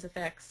special lens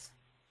effects.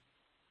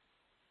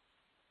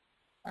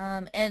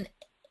 And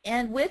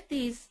with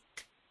these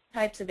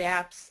types of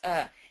apps,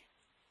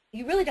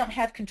 you really don't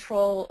have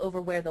control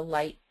over where the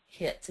light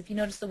hits. If you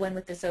notice the one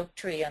with this oak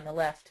tree on the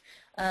left,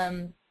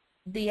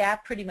 the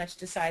app pretty much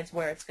decides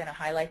where it's going to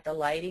highlight the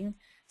lighting.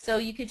 So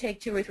you could take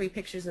 2 or 3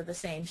 pictures of the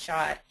same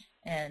shot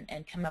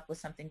and come up with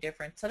something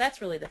different. So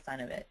that's really the fun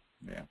of it.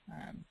 Yeah.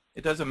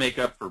 It doesn't make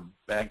up for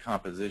bad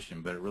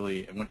composition, but it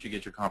really, once you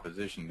get your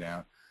composition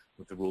down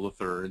with the rule of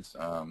thirds,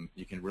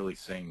 you can really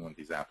sing with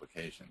these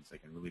applications. They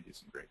can really do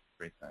some great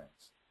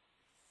things.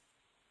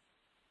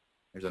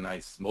 There's a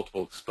nice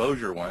multiple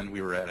exposure one.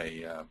 We were at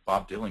a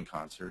Bob Dylan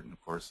concert, and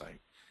of course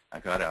I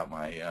got out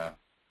my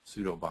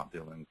pseudo Bob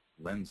Dylan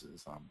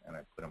lenses and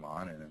I put them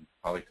on, and then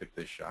Holly took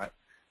this shot.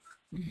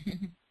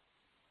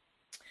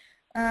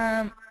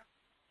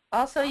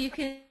 Also, you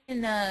can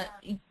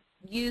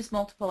use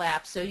multiple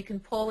apps, so you can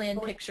pull in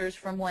pictures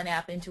from one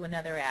app into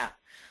another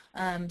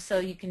app. So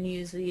you can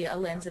use a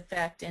lens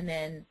effect and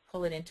then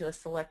pull it into a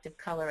selective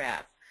color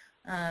app.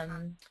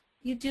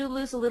 You do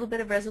lose a little bit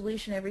of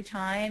resolution every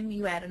time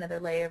you add another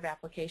layer of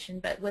application,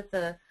 but with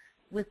the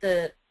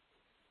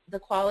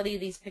quality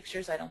of these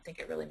pictures, I don't think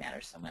it really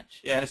matters so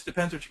much. Yeah, and it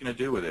depends what you're going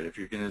to do with it. If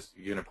you're going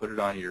to put it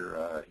on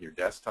your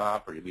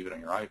desktop, or you leave it on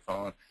your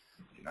iPhone,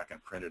 you're not going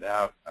to print it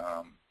out.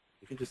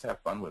 You can just have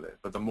fun with it.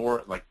 But the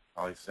more, like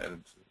Holly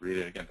said, read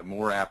it again, the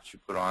more apps you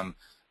put on,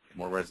 the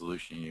more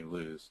resolution you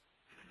lose.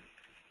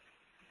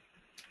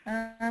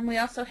 We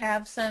also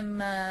have some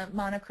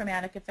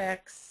monochromatic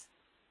effects.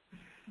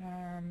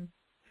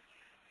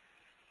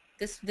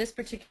 This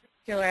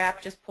particular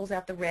app just pulls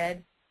out the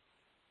red.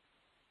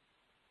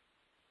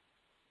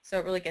 So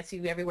it really gets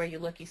you everywhere you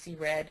look, you see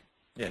red.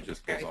 Yeah, it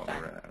just pulls all the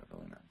red out.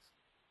 Really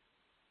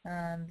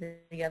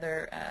nice. The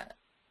other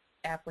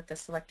app with the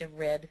selective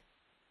red.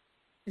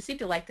 We seem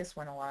to like this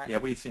one a lot. Yeah,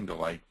 we seem to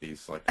like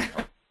these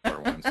selective color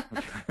ones.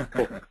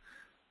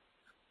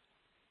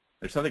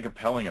 There's something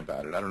compelling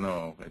about it. I don't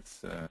know.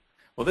 It's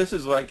well, this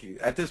is like,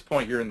 at this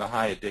point you're in the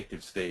high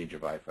addictive stage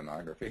of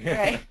iPhoneography.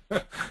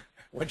 Right.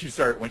 Once you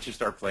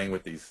start playing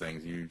with these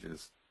things, you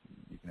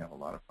can have a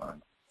lot of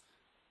fun.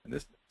 And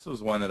this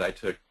was one that I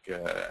took.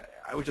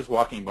 I was just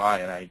walking by,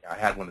 and I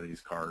had one of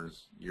these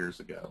cars years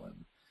ago,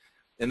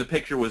 and the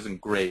picture wasn't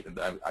great.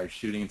 I was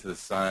shooting into the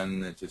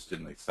sun. It just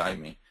didn't excite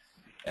me,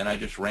 and I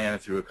just ran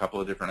it through a couple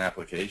of different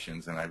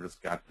applications, and I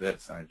just got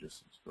this, and I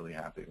just was really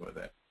happy with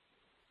it.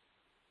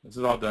 This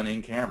is all done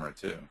in camera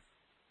too.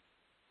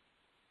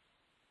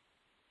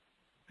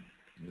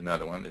 Here's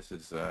another one. This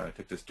is I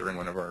took this during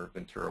one of our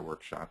Ventura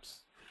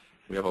workshops.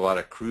 We have a lot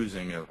of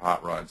cruising of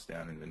hot rods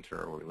down in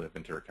Ventura, where we live,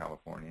 Ventura,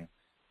 California.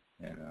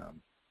 And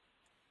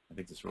I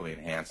think this really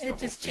enhanced the whole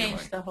feeling. It just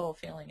changed the whole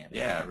feeling of it.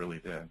 Yeah, it really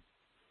did.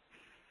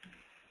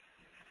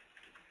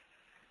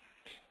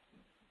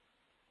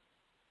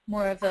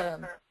 More of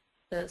the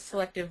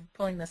selective,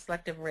 pulling the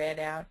selective red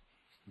out.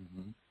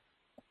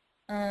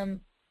 Mm-hmm.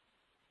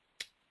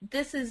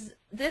 This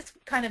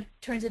kind of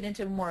turns it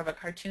into more of a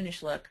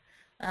cartoonish look.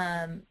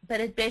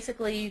 But it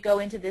basically, you go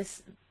into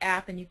this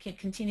app and you can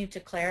continue to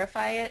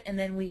clarify it, and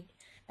then we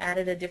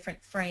added a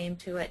different frame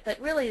to it. But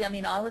really, I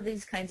mean, all of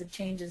these kinds of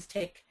changes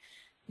take,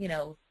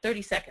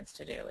 30 seconds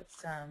to do.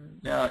 It's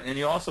yeah, and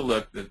you also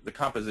look, the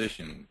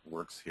composition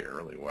works here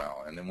really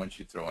well, and then once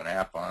you throw an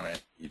app on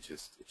it, it's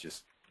just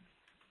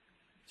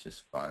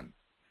fun.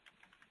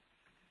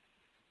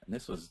 And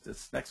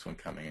this next one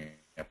coming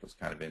up was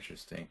kind of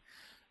interesting.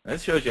 And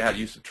this shows you how to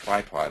use a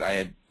tripod.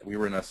 We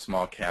were in a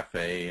small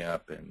cafe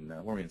up in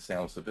where were we, in San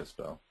Luis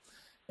Obispo,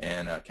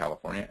 in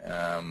California.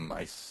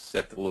 I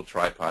set the little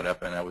tripod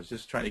up, and I was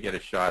just trying to get a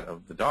shot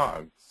of the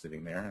dog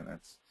sitting there,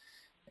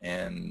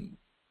 and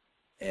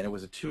it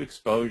was a 2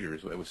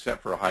 exposures. It was set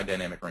for a high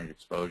dynamic range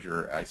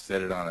exposure. I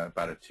set it on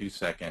about a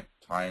 2-second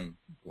time,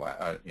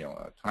 a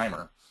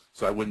timer,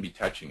 so I wouldn't be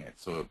touching it,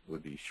 so it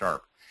would be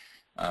sharp.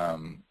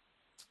 And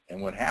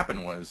what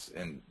happened was,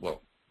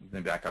 well, let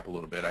me back up a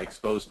little bit. I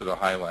exposed to the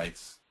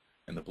highlights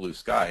and the blue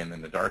sky and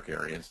then the dark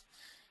areas.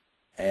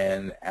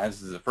 And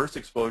as the first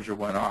exposure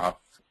went off,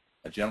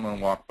 a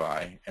gentleman walked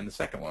by, and the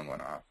second one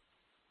went off.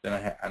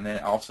 And then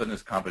all of a sudden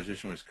this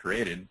composition was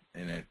created,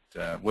 and it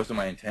wasn't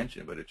my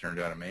intention, but it turned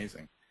out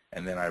amazing.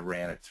 And then I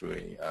ran it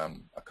through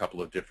a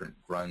couple of different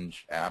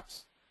grunge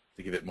apps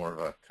to give it more of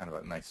a kind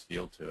of a nice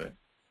feel to it.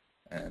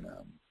 And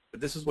but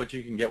this is what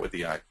you can get with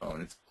the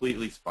iPhone. It's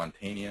completely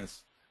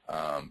spontaneous.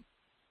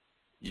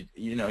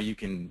 You know, you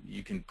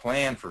can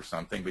plan for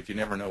something, but you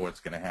never know what's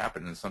going to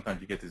happen, and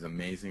sometimes you get these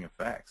amazing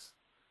effects.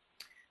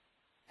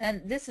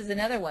 And this is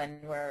another one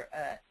where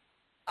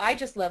I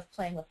just love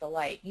playing with the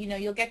light. You know,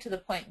 you'll get to the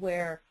point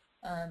where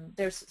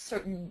there's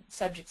certain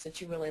subjects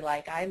that you really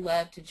like. I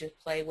love to just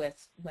play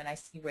with when I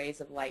see rays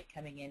of light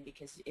coming in,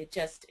 because it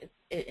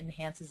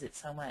enhances it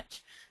so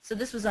much. So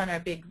this was on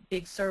our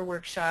big Sur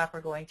workshop.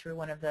 We're going through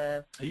one of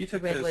the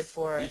redwood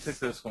forests. You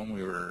took this when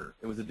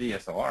it was a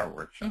DSLR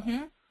workshop.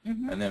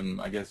 And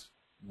then I guess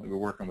we were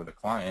working with a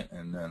client,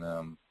 and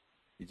then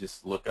you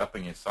just look up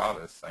and you saw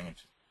this thing. And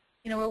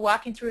you know, we're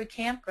walking through a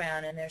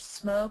campground, and there's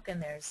smoke,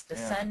 and there's the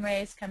sun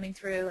rays coming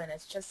through, and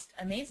it's just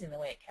amazing the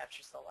way it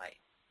captures the light.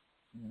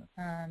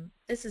 Yeah.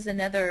 This is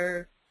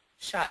another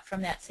shot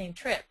from that same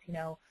trip. You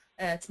know,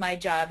 it's my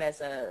job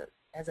as a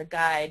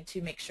guide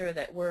to make sure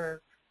that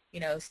we're, you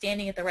know,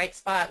 standing at the right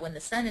spot when the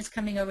sun is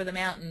coming over the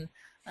mountain.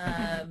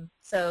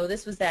 So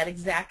this was that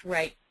exact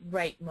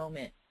right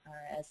moment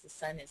as the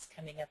sun is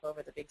coming up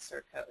over the Big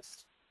Sur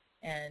coast,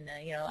 and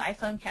you know,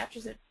 iPhone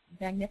captures it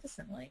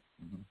magnificently.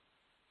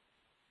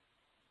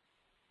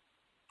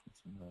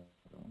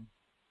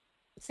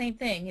 Same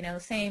thing, you know,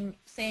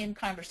 same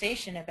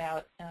conversation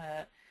about,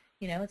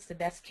 you know, it's the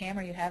best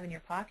camera you have in your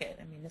pocket.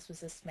 I mean, this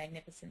was this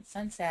magnificent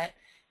sunset,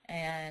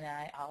 and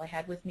all I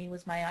had with me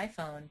was my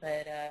iPhone,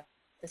 but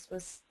this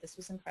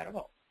was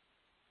incredible.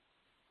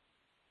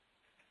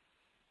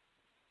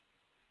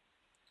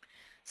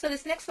 So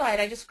this next slide,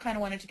 I just kind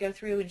of wanted to go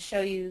through and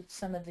show you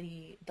some of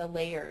the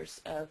layers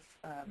of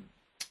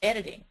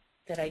editing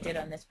that I did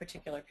on this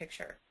particular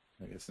picture.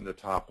 I guess in the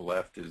top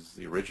left is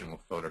the original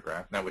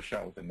photograph. That was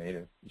shot with the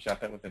native. You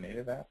shot that with the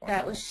native app?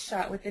 That was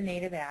shot with the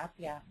native app,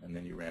 yeah. And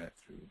then you ran it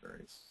through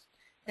various.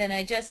 Then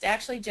I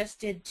actually just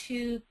did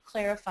 2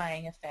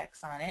 clarifying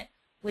effects on it,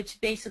 which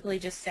basically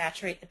just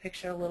saturate the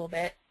picture a little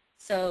bit.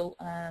 So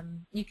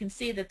you can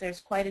see that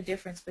there's quite a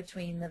difference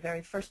between the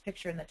very first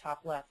picture in the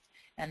top left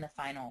and the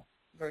final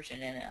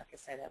version. And like I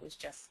said, that was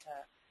just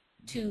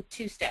two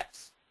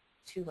steps,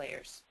 2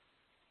 layers.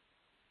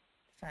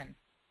 Fun.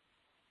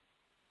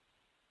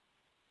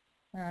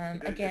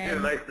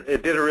 Again,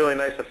 it did a really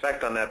nice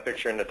effect on that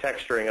picture in the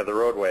texturing of the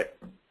roadway.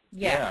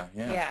 Yeah.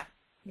 Isn't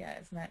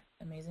that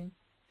amazing?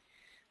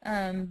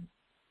 Same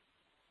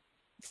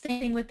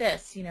thing with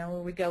this, you know,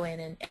 where we go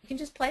in and you can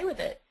just play with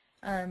it.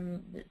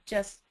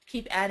 Just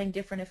keep adding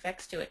different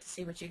effects to it to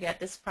see what you get.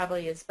 This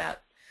probably is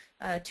about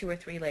 2 or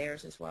 3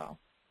 layers as well.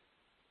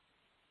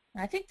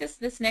 I think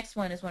this next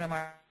one is one of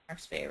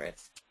Mark's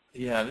favorites.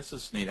 Yeah, this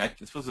is neat.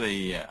 This was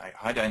a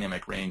high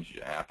dynamic range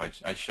app.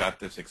 I shot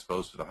this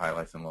exposed to the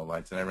highlights and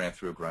lowlights, and I ran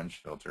through a grunge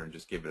filter and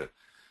just gave it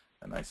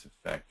a nice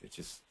effect. It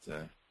just,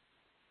 I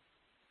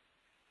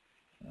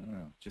don't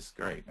know, just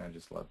great. I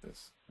just love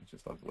this. I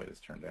just love the way this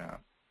turned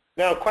out.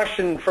 Now, a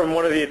question from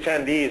one of the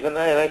attendees, and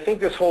I think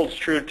this holds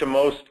true to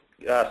most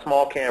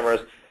small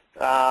cameras.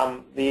 The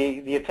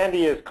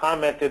attendee has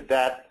commented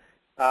that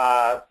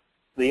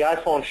the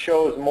iPhone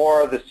shows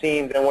more of the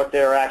scene than what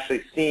they're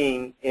actually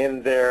seeing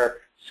in their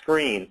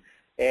screen,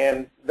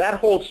 and that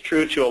holds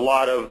true to a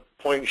lot of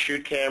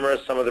point-and-shoot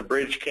cameras, some of the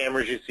bridge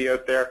cameras you see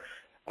out there.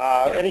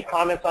 Any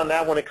comments on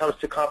that when it comes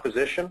to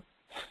composition?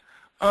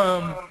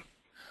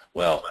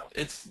 Well,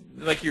 it's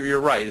like you're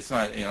right. It's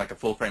not, you know, like a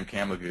full-frame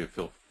camera view,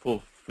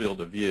 full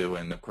field of view,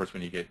 and of course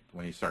when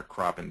you start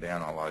cropping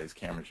down on a lot of these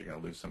cameras, you're going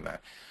to lose some of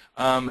that.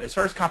 As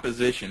far as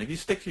composition, if you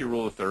stick to your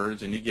rule of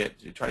thirds and you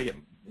try to get,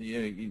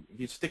 if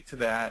you stick to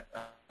that,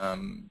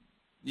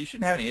 you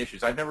shouldn't have any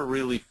issues. I've never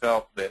really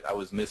felt that I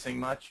was missing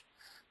much,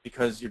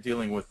 because you're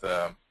dealing with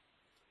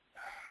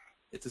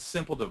it's a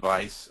simple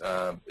device.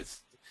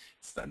 It's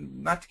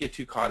not to get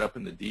too caught up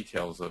in the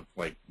details of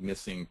like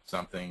missing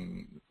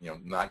something, you know,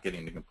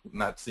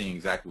 not seeing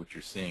exactly what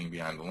you're seeing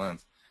behind the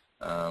lens.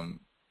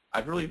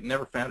 I've really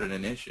never found it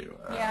an issue.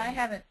 Yeah, I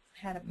haven't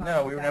had a problem.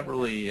 No, we never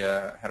really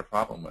had a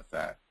problem with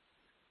that.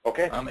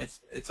 Okay.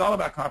 It's all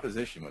about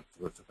composition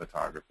with the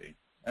photography.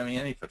 I mean,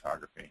 any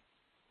photography.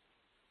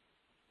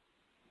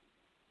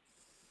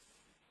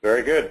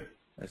 Very good.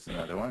 There's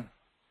another one.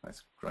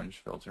 Nice grunge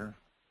filter.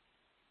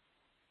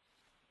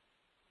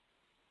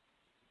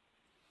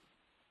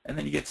 And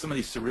then you get some of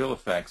these surreal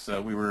effects.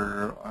 I don't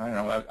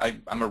know,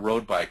 I'm a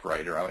road bike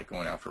rider. I like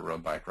going out for a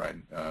road bike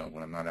ride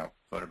when I'm not out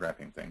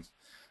photographing things.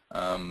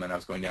 And I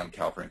was going down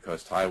California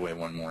Coast Highway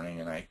one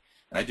morning, and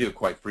I do it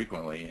quite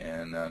frequently.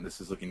 And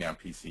this is looking down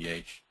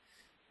PCH.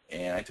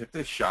 And I took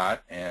this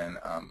shot, and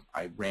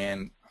I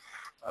ran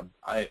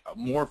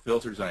more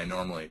filters than I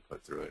normally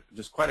put through it,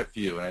 just quite a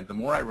few. And the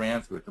more I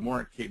ran through it, the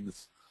more it gave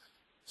this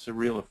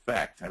surreal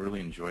effect. I really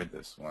enjoyed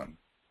this one.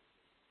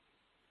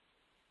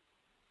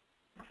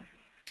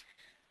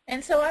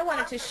 And so I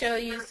wanted to show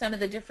you some of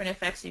the different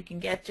effects you can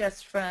get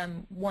just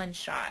from one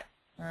shot.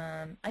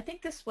 I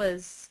think this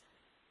was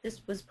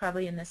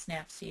probably in the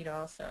Snapseed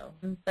also.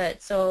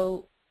 But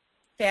so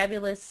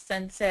fabulous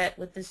sunset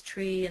with this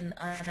tree and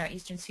on our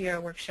Eastern Sierra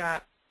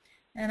workshop,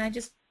 and I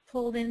just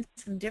pulled in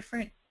some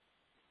different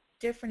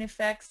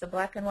effects, the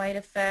black and white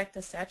effect,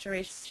 the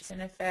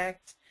saturation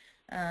effect.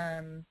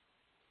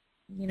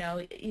 You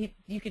know,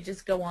 you could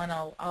just go on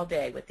all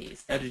day with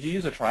these. Now, did you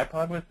use a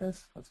tripod with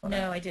this?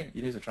 No, I didn't.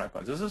 You use a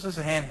tripod. So this is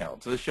a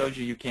handheld. So this shows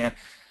you can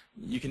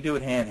do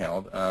it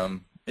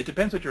handheld. It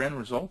depends what your end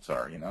results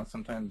are. You know,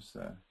 sometimes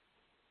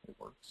it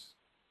works,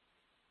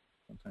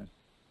 sometimes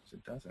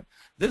it doesn't.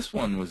 This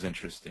one was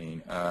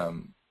interesting.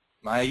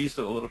 I used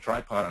a little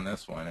tripod on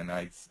this one, and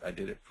I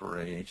did it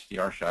for a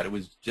HDR shot. It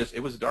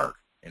was dark.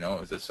 You know,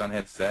 it was the sun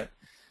had set.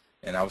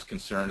 And I was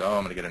concerned, oh,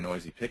 I'm going to get a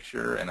noisy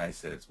picture. And I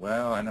said,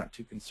 well, I'm not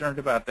too concerned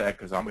about that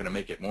because I'm going to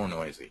make it more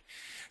noisy.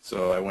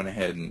 So I went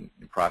ahead and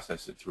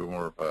processed it through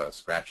more of a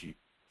scratch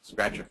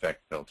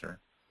effect filter.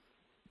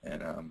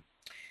 And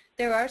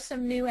there are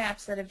some new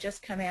apps that have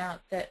just come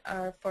out that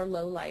are for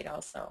low light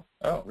also.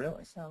 Oh,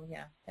 really? So,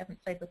 yeah,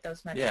 haven't played with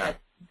those much. Yeah.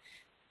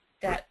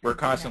 But we're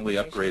constantly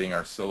upgrading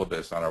our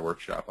syllabus on our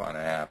workshop on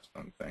apps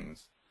and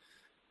things.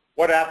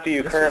 What app do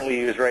you currently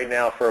use right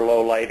now for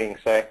low lighting,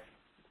 say?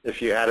 If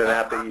you had an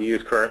app that you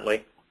use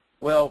currently?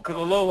 Well, for the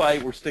low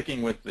light, we're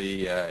sticking with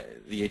the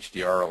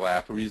HDR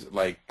app. We use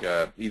like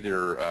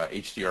either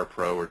HDR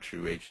Pro or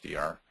True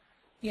HDR.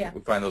 Yeah.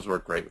 We find those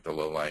work great with the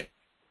low light.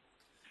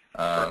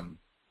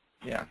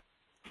 Yeah.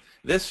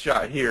 This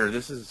shot here,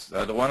 this is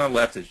the one on the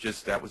left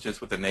that was just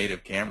with the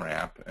native camera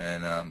app,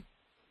 and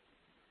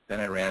then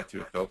I ran it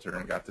through a filter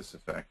and got this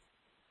effect.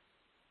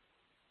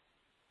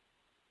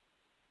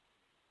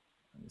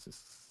 This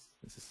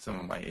is some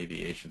of my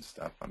aviation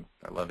stuff. I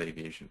love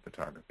aviation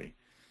photography.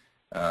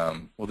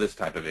 Well, this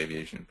type of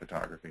aviation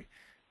photography.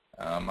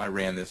 I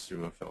ran this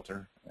through a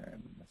filter,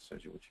 and that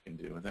shows you what you can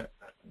do with it.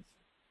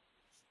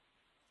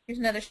 Here's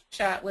another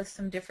shot with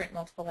some different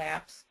multiple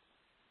apps.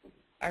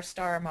 Our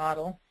star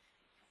model.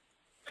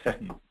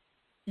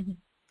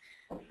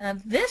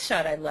 This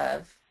shot I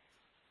love.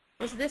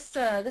 Was this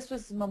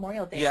was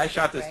Memorial Day? Yeah, I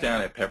shot this right?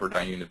 down at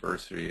Pepperdine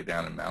University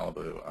down in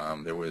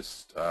Malibu. There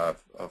was I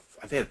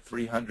think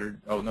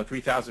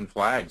 3,000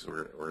 flags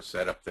were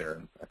set up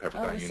there at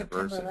Pepperdine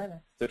University.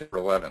 September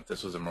 11th.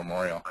 This was a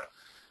memorial,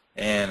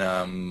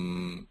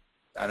 and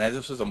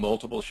this was a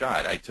multiple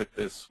shot. I took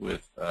this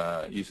with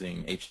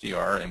using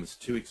HDR, and it was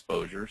 2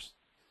 exposures,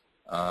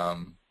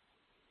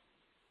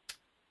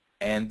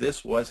 and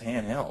this was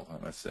handheld, I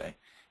must say.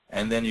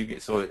 And then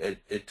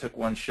it took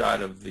one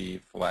shot of the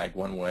flag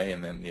one way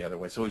and then the other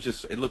way. So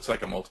it looks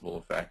like a multiple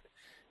effect.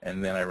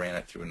 And then I ran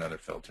it through another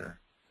filter,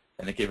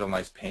 and it gave a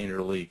nice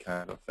painterly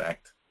kind of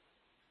effect.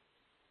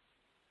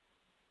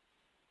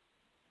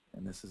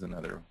 And this is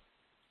another.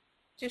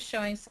 Just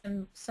showing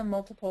some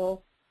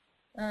multiple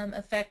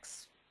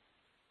effects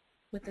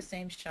with the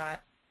same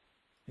shot.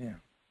 Yeah.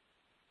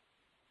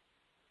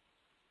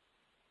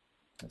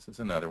 This is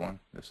another one.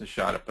 This is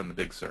shot up on the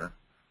Big Sur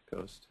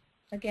coast.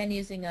 Again,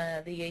 using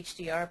the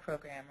HDR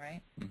program,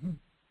 right? Mm-hmm.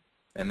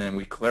 And then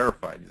we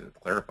clarified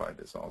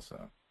this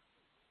also.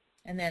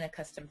 And then a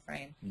custom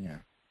frame. Yeah.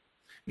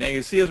 Now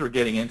you see, as we're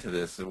getting into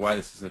this, why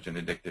this is such an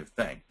addictive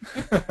thing.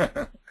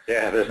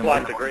 Yeah, there's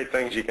lots of great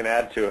things you can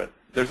add to it.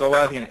 There's a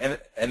lot of things,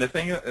 and the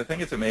thing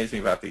that's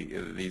amazing about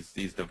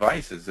these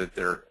devices that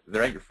they're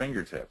at your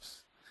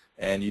fingertips,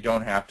 and you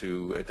don't have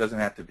to. It doesn't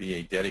have to be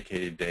a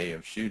dedicated day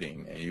of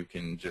shooting. You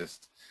can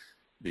just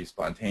be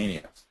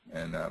spontaneous,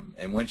 and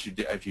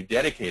if you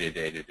dedicate a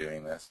day to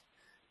doing this,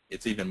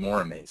 it's even more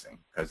amazing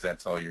because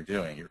that's all you're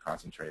doing. You're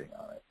concentrating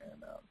on it,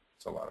 and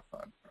it's a lot of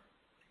fun.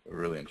 I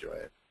really enjoy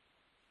it.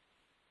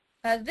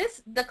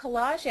 The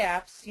collage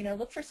apps,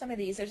 look for some of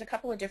these. There's a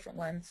couple of different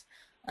ones.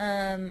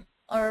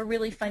 Are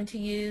really fun to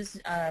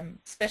use,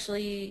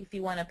 especially if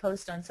you want to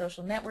post on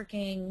social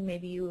networking.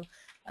 Maybe you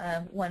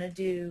want to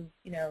do,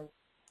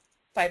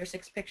 5 or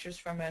 6 pictures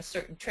from a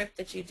certain trip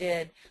that you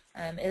did.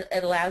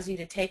 It allows you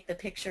to take the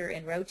picture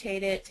and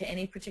rotate it to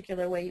any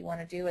particular way you want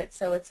to do it.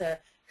 So it's a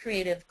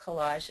creative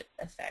collage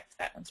effect.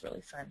 That one's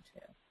really fun too.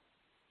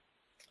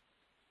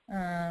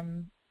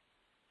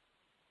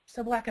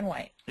 So black and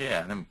white.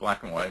 Yeah, and then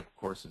black and white, of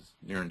course, is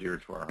near and dear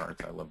to our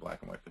hearts. I love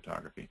black and white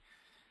photography.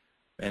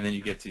 And then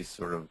you get these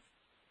sort of,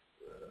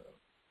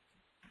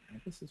 I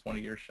think this is one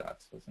of your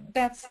shots, wasn't it?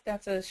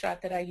 That's a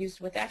shot that I used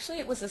with, actually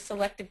it was a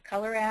selective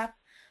color app.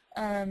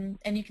 And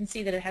you can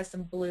see that it has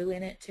some blue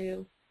in it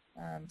too.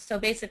 So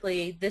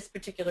basically this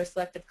particular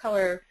selective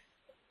color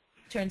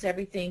turns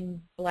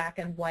everything black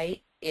and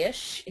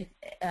white-ish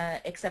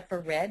except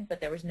for red,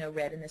 but there was no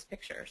red in this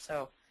picture.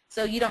 So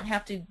you don't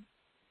have to,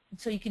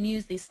 so you can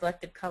use these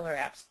selective color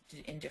apps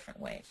in different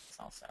ways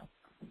also.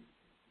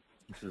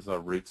 This is a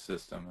root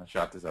system. I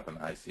shot this up in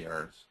the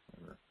ICRs.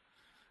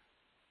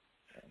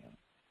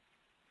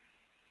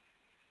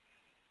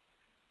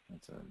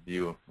 It's a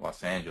view of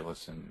Los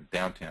Angeles and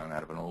downtown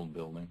out of an old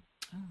building.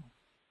 Oh.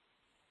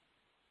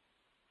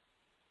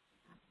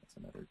 That's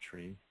another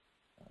tree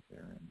out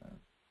there. And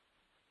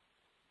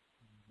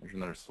there's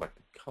another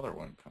selected color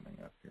one coming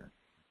up here.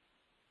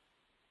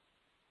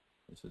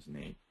 This is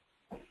neat.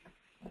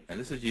 And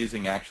this is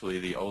using actually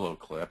the Olo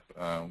clip.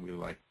 We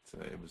liked,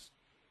 it was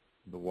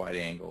the wide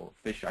angle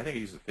fish. I think I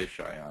used a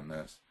fisheye on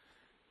this.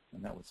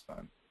 and that was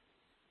fun.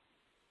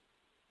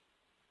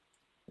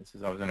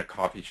 I was in a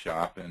coffee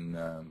shop, and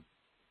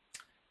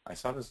I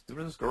saw there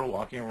was this girl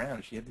walking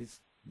around. She had these,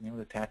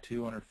 the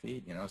tattoo on her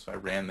feet, So I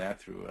ran that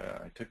through.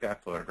 I took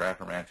that photograph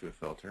and ran through a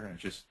filter, and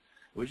it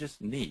was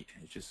just neat.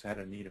 It just had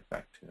a neat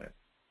effect to it.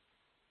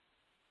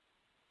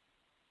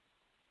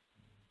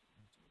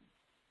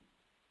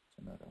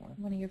 Another one.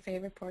 One of your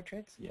favorite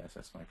portraits? Yes,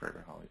 that's my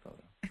favorite Holly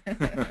photo.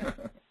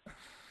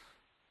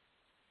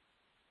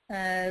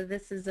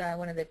 This is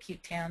one of the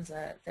cute towns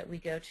that we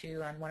go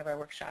to on one of our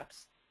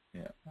workshops.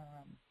 Yeah.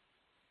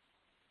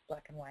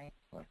 Black and white.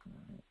 Black and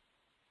white.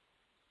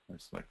 I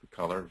select the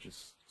color,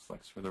 just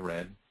selects for the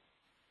red.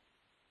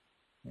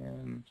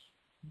 And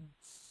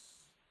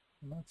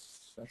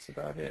that's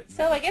about it.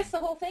 So I guess the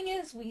whole thing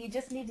is you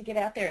just need to get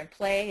out there and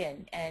play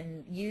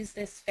and use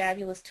this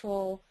fabulous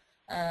tool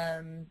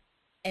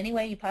any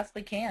way you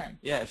possibly can.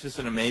 Yeah, it's just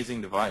an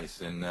amazing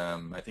device, and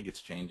I think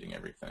it's changing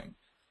everything.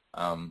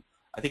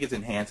 I think it's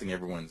enhancing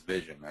everyone's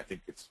vision. I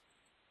think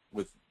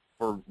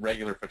for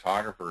regular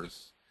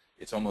photographers,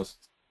 it's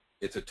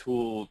a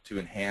tool to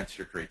enhance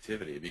your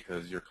creativity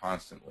because you're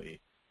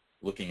constantly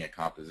looking at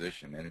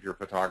composition. And if you're a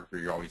photographer,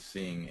 you're always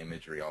seeing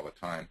imagery all the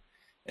time,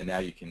 and now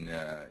you can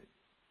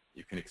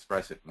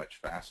express it much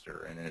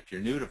faster. And if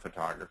you're new to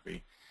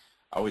photography,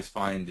 I always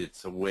find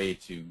it's a way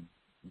to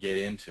get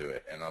into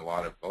it. And a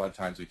lot of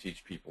times we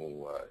teach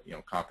people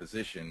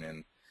composition,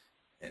 and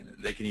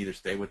they can either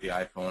stay with the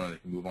iPhone or they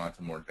can move on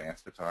to more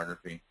advanced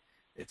photography.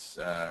 It's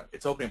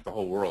opening up the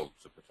whole world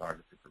to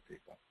photography for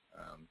people.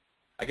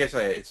 I guess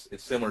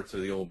it's similar to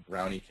the old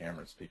Brownie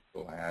cameras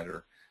people had,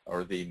 or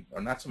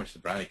not so much the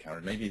Brownie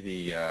camera, maybe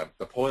the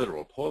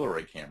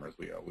Polaroid cameras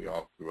we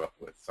all grew up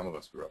with. Some of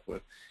us grew up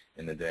with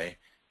in the day,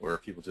 where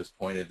people just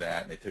pointed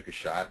that and they took a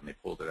shot and they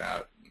pulled it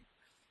out,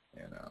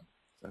 and so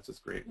that's what's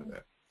great with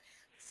it.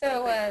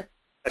 So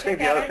I think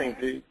the other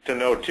thing to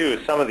know too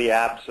is some of the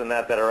apps and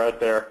that are out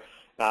there,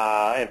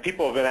 and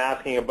people have been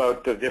asking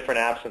about the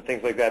different apps and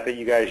things like that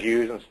you guys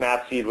use, and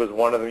Snapseed was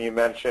one of them you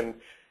mentioned.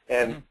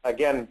 And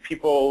again,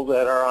 people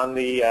that are on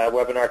the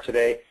webinar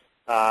today,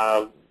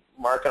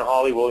 Mark and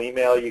Holly will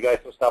email you guys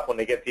some stuff when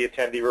they get the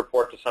attendee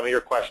report to some of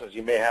your questions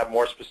you may have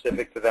more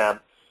specific to them,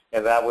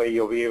 and that way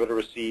you'll be able to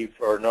receive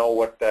or know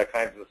what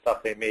kinds of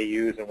stuff they may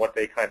use and what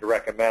they kind of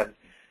recommend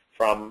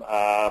from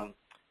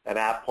an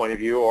app point of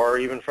view or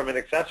even from an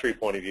accessory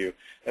point of view.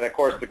 And of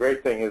course, the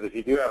great thing is if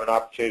you do have an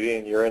opportunity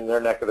and you're in their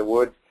neck of the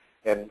woods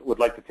and would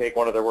like to take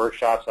one of their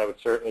workshops, I would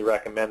certainly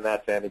recommend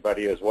that to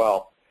anybody as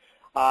well.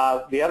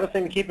 The other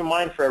thing to keep in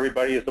mind for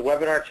everybody is the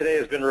webinar today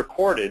has been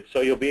recorded,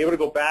 so you'll be able to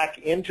go back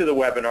into the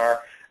webinar.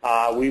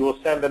 We will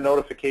send a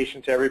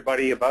notification to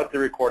everybody about the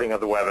recording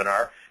of the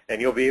webinar, and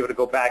you'll be able to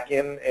go back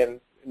in,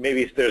 and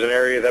maybe if there's an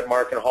area that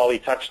Mark and Holly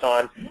touched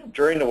on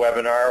during the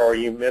webinar or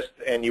you missed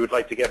and you would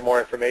like to get more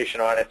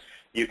information on it,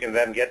 you can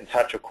then get in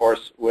touch, of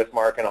course, with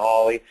Mark and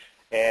Holly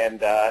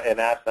and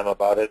ask them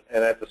about it,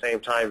 and at the same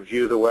time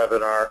view the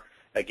webinar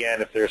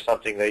again if there's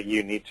something that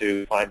you need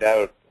to find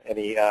out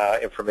any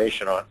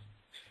information on.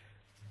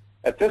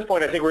 At this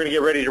point, I think we're going to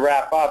get ready to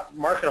wrap up.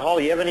 Mark and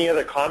Holly, you have any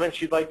other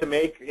comments you'd like to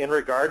make in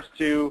regards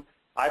to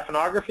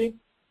iPhoneography?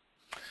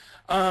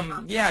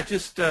 Yeah,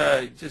 just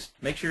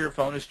make sure your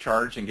phone is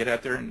charged and get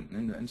out there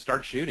and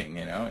start shooting,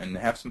 and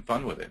have some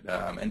fun with it.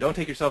 And don't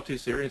take yourself too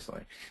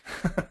seriously.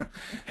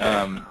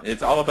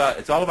 It's all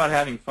about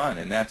having fun,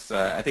 and I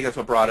think that's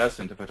what brought us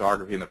into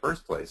photography in the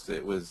first place.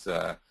 It was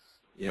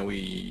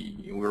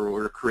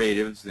we're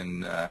creatives,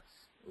 and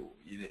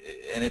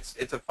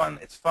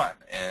it's fun,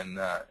 and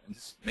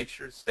just make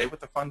sure to stay with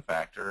the fun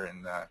factor,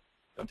 and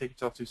don't take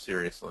yourself too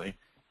seriously,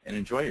 and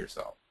enjoy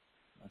yourself.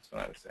 That's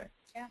what I would say.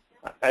 Yeah.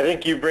 I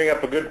think you bring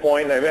up a good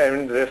point. I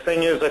mean, the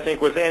thing is, I think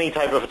with any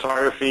type of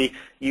photography,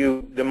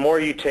 the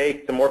more you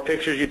take, the more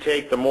pictures you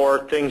take, the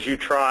more things you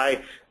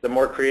try, the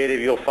more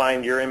creative you'll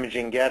find your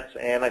imaging gets.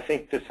 And I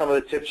think that some of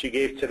the tips you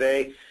gave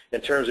today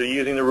in terms of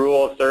using the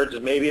rule of thirds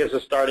is maybe as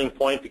a starting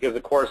point, because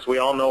of course we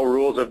all know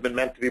rules have been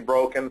meant to be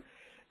broken.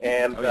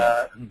 And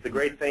the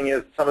great thing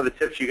is some of the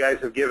tips you guys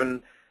have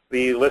given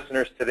the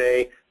listeners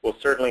today will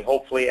certainly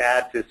hopefully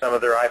add to some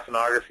of their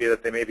iPhoneography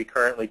that they may be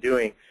currently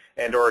doing,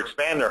 and or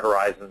expand their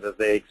horizons as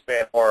they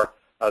expand more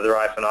of their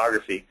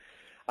iPhoneography.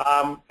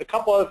 A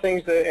couple other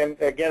things, and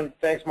again,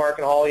 thanks Mark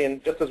and Holly,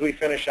 and just as we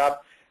finish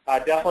up,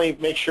 definitely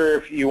make sure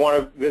if you want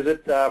to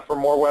visit for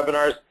more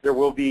webinars, there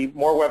will be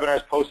more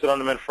webinars posted on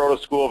the Manfrotto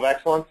School of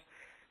Excellence.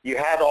 You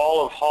had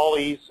all of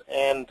Holly's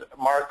and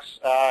Mark's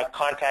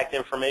contact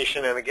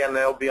information, and again,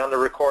 they'll be on the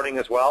recording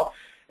as well.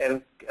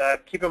 And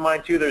keep in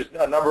mind, too, there's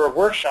a number of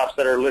workshops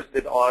that are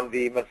listed on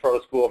the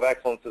Manfrotto School of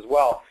Excellence as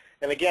well.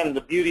 And again, the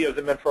beauty of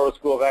the Manfrotto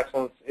School of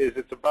Excellence is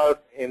it's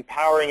about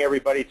empowering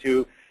everybody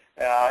to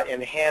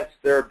enhance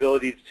their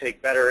ability to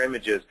take better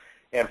images.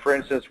 And for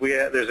instance,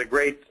 there's a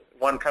great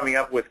one coming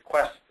up with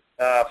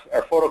our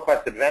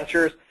PhotoQuest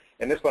Adventures,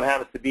 and this one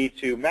happens to be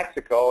to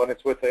Mexico, and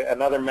it's with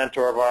another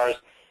mentor of ours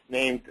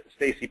named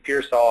Stacy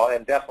Pearsall.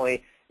 And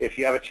definitely, if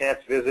you have a chance,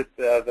 visit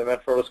the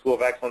Manfrotto School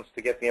of Excellence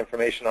to get the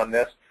information on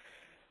this.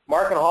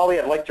 Mark and Holly,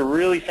 I'd like to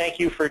really thank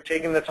you for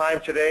taking the time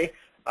today.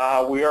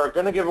 We are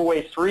going to give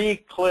away 3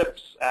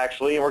 clips,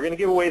 actually, and we're going to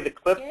give away the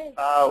clip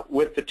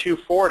with the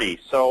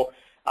 240. So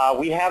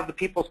we have the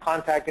people's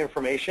contact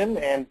information,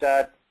 and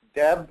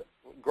Deb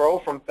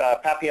Grove from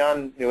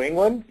Papillon, New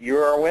England,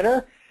 you're our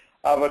winner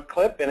of a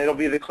clip, and it'll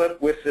be the clip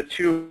with the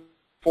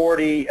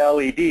 240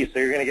 LED. So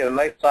you're going to get a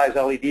nice size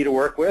LED to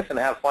work with and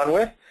have fun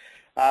with.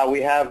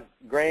 We have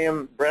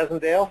Graham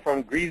Bresendale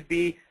from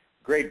Greasby,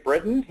 Great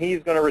Britain.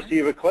 He's going to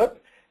receive a clip.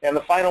 And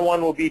the final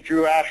one will be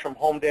Drew Ash from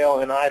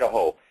Homedale in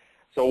Idaho.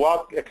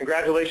 So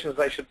congratulations,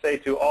 I should say,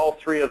 to all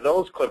 3 of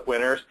those clip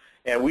winners.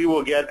 And we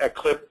will get a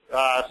clip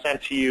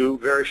sent to you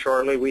very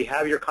shortly. We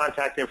have your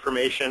contact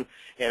information.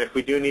 And if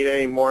we do need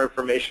any more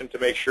information to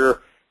make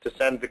sure to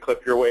send the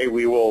clip your way,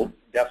 we will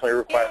definitely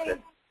request it.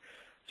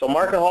 So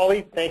Mark and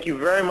Holly, thank you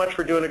very much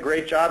for doing a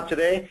great job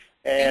today.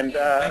 And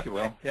thank you,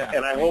 Will. Yeah,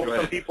 and I hope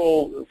some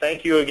people,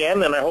 thank you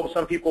again, and I hope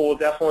some people will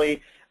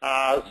definitely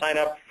sign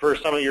up for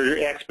some of your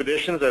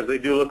expeditions, as they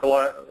do look a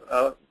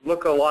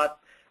lot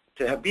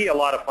to be a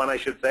lot of fun, I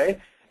should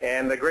say.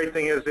 And the great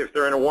thing is, if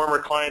they're in a warmer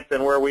climate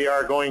than where we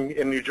are going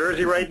in New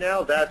Jersey right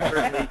now, that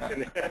certainly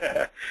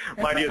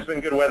can, mind you, it's been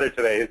good weather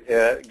today,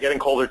 getting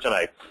colder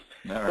tonight.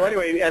 So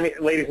anyway,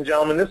 ladies and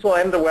gentlemen, this will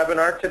end the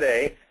webinar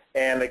today.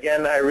 And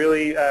again, I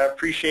really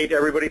appreciate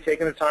everybody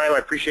taking the time. I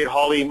appreciate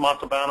Holly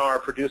Montalbano, our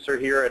producer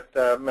here at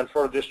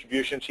Manfrotto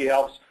Distribution. She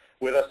helps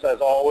with us as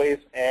always.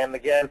 And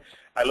again,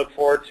 I look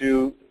forward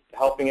to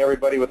helping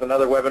everybody with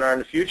another webinar in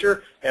the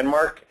future. And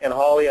Mark and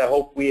Holly, I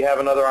hope we have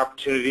another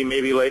opportunity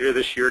maybe later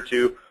this year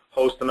to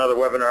host another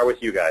webinar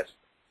with you guys.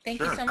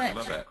 Thank you so much. I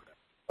love that.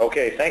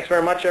 Okay, thanks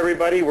very much,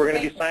 everybody. We're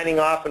going to be signing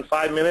off in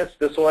 5 minutes.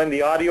 This will end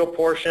the audio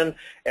portion,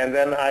 and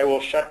then I will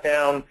shut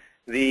down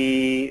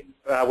the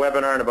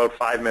webinar in about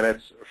 5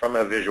 minutes from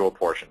a visual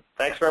portion.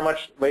 Thanks very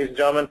much, ladies and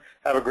gentlemen.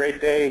 Have a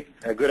great day,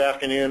 a good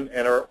afternoon,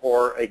 and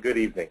or a good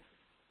evening.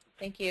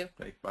 Thank you.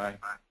 Bye.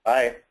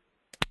 Bye.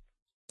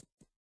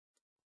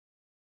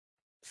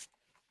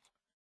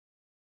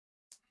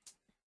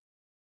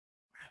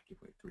 Give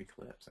away 3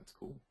 clips. That's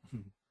cool.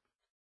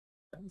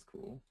 That was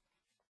cool.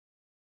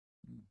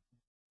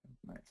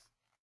 Nice.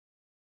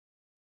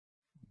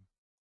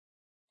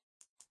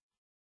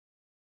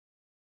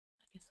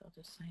 I guess I'll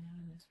just sign out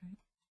of this, right?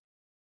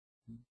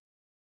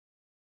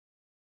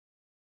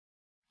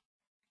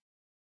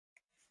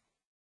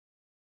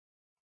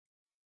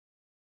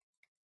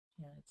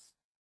 Yeah, it's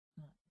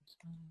not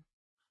responding.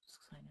 Just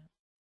sign out.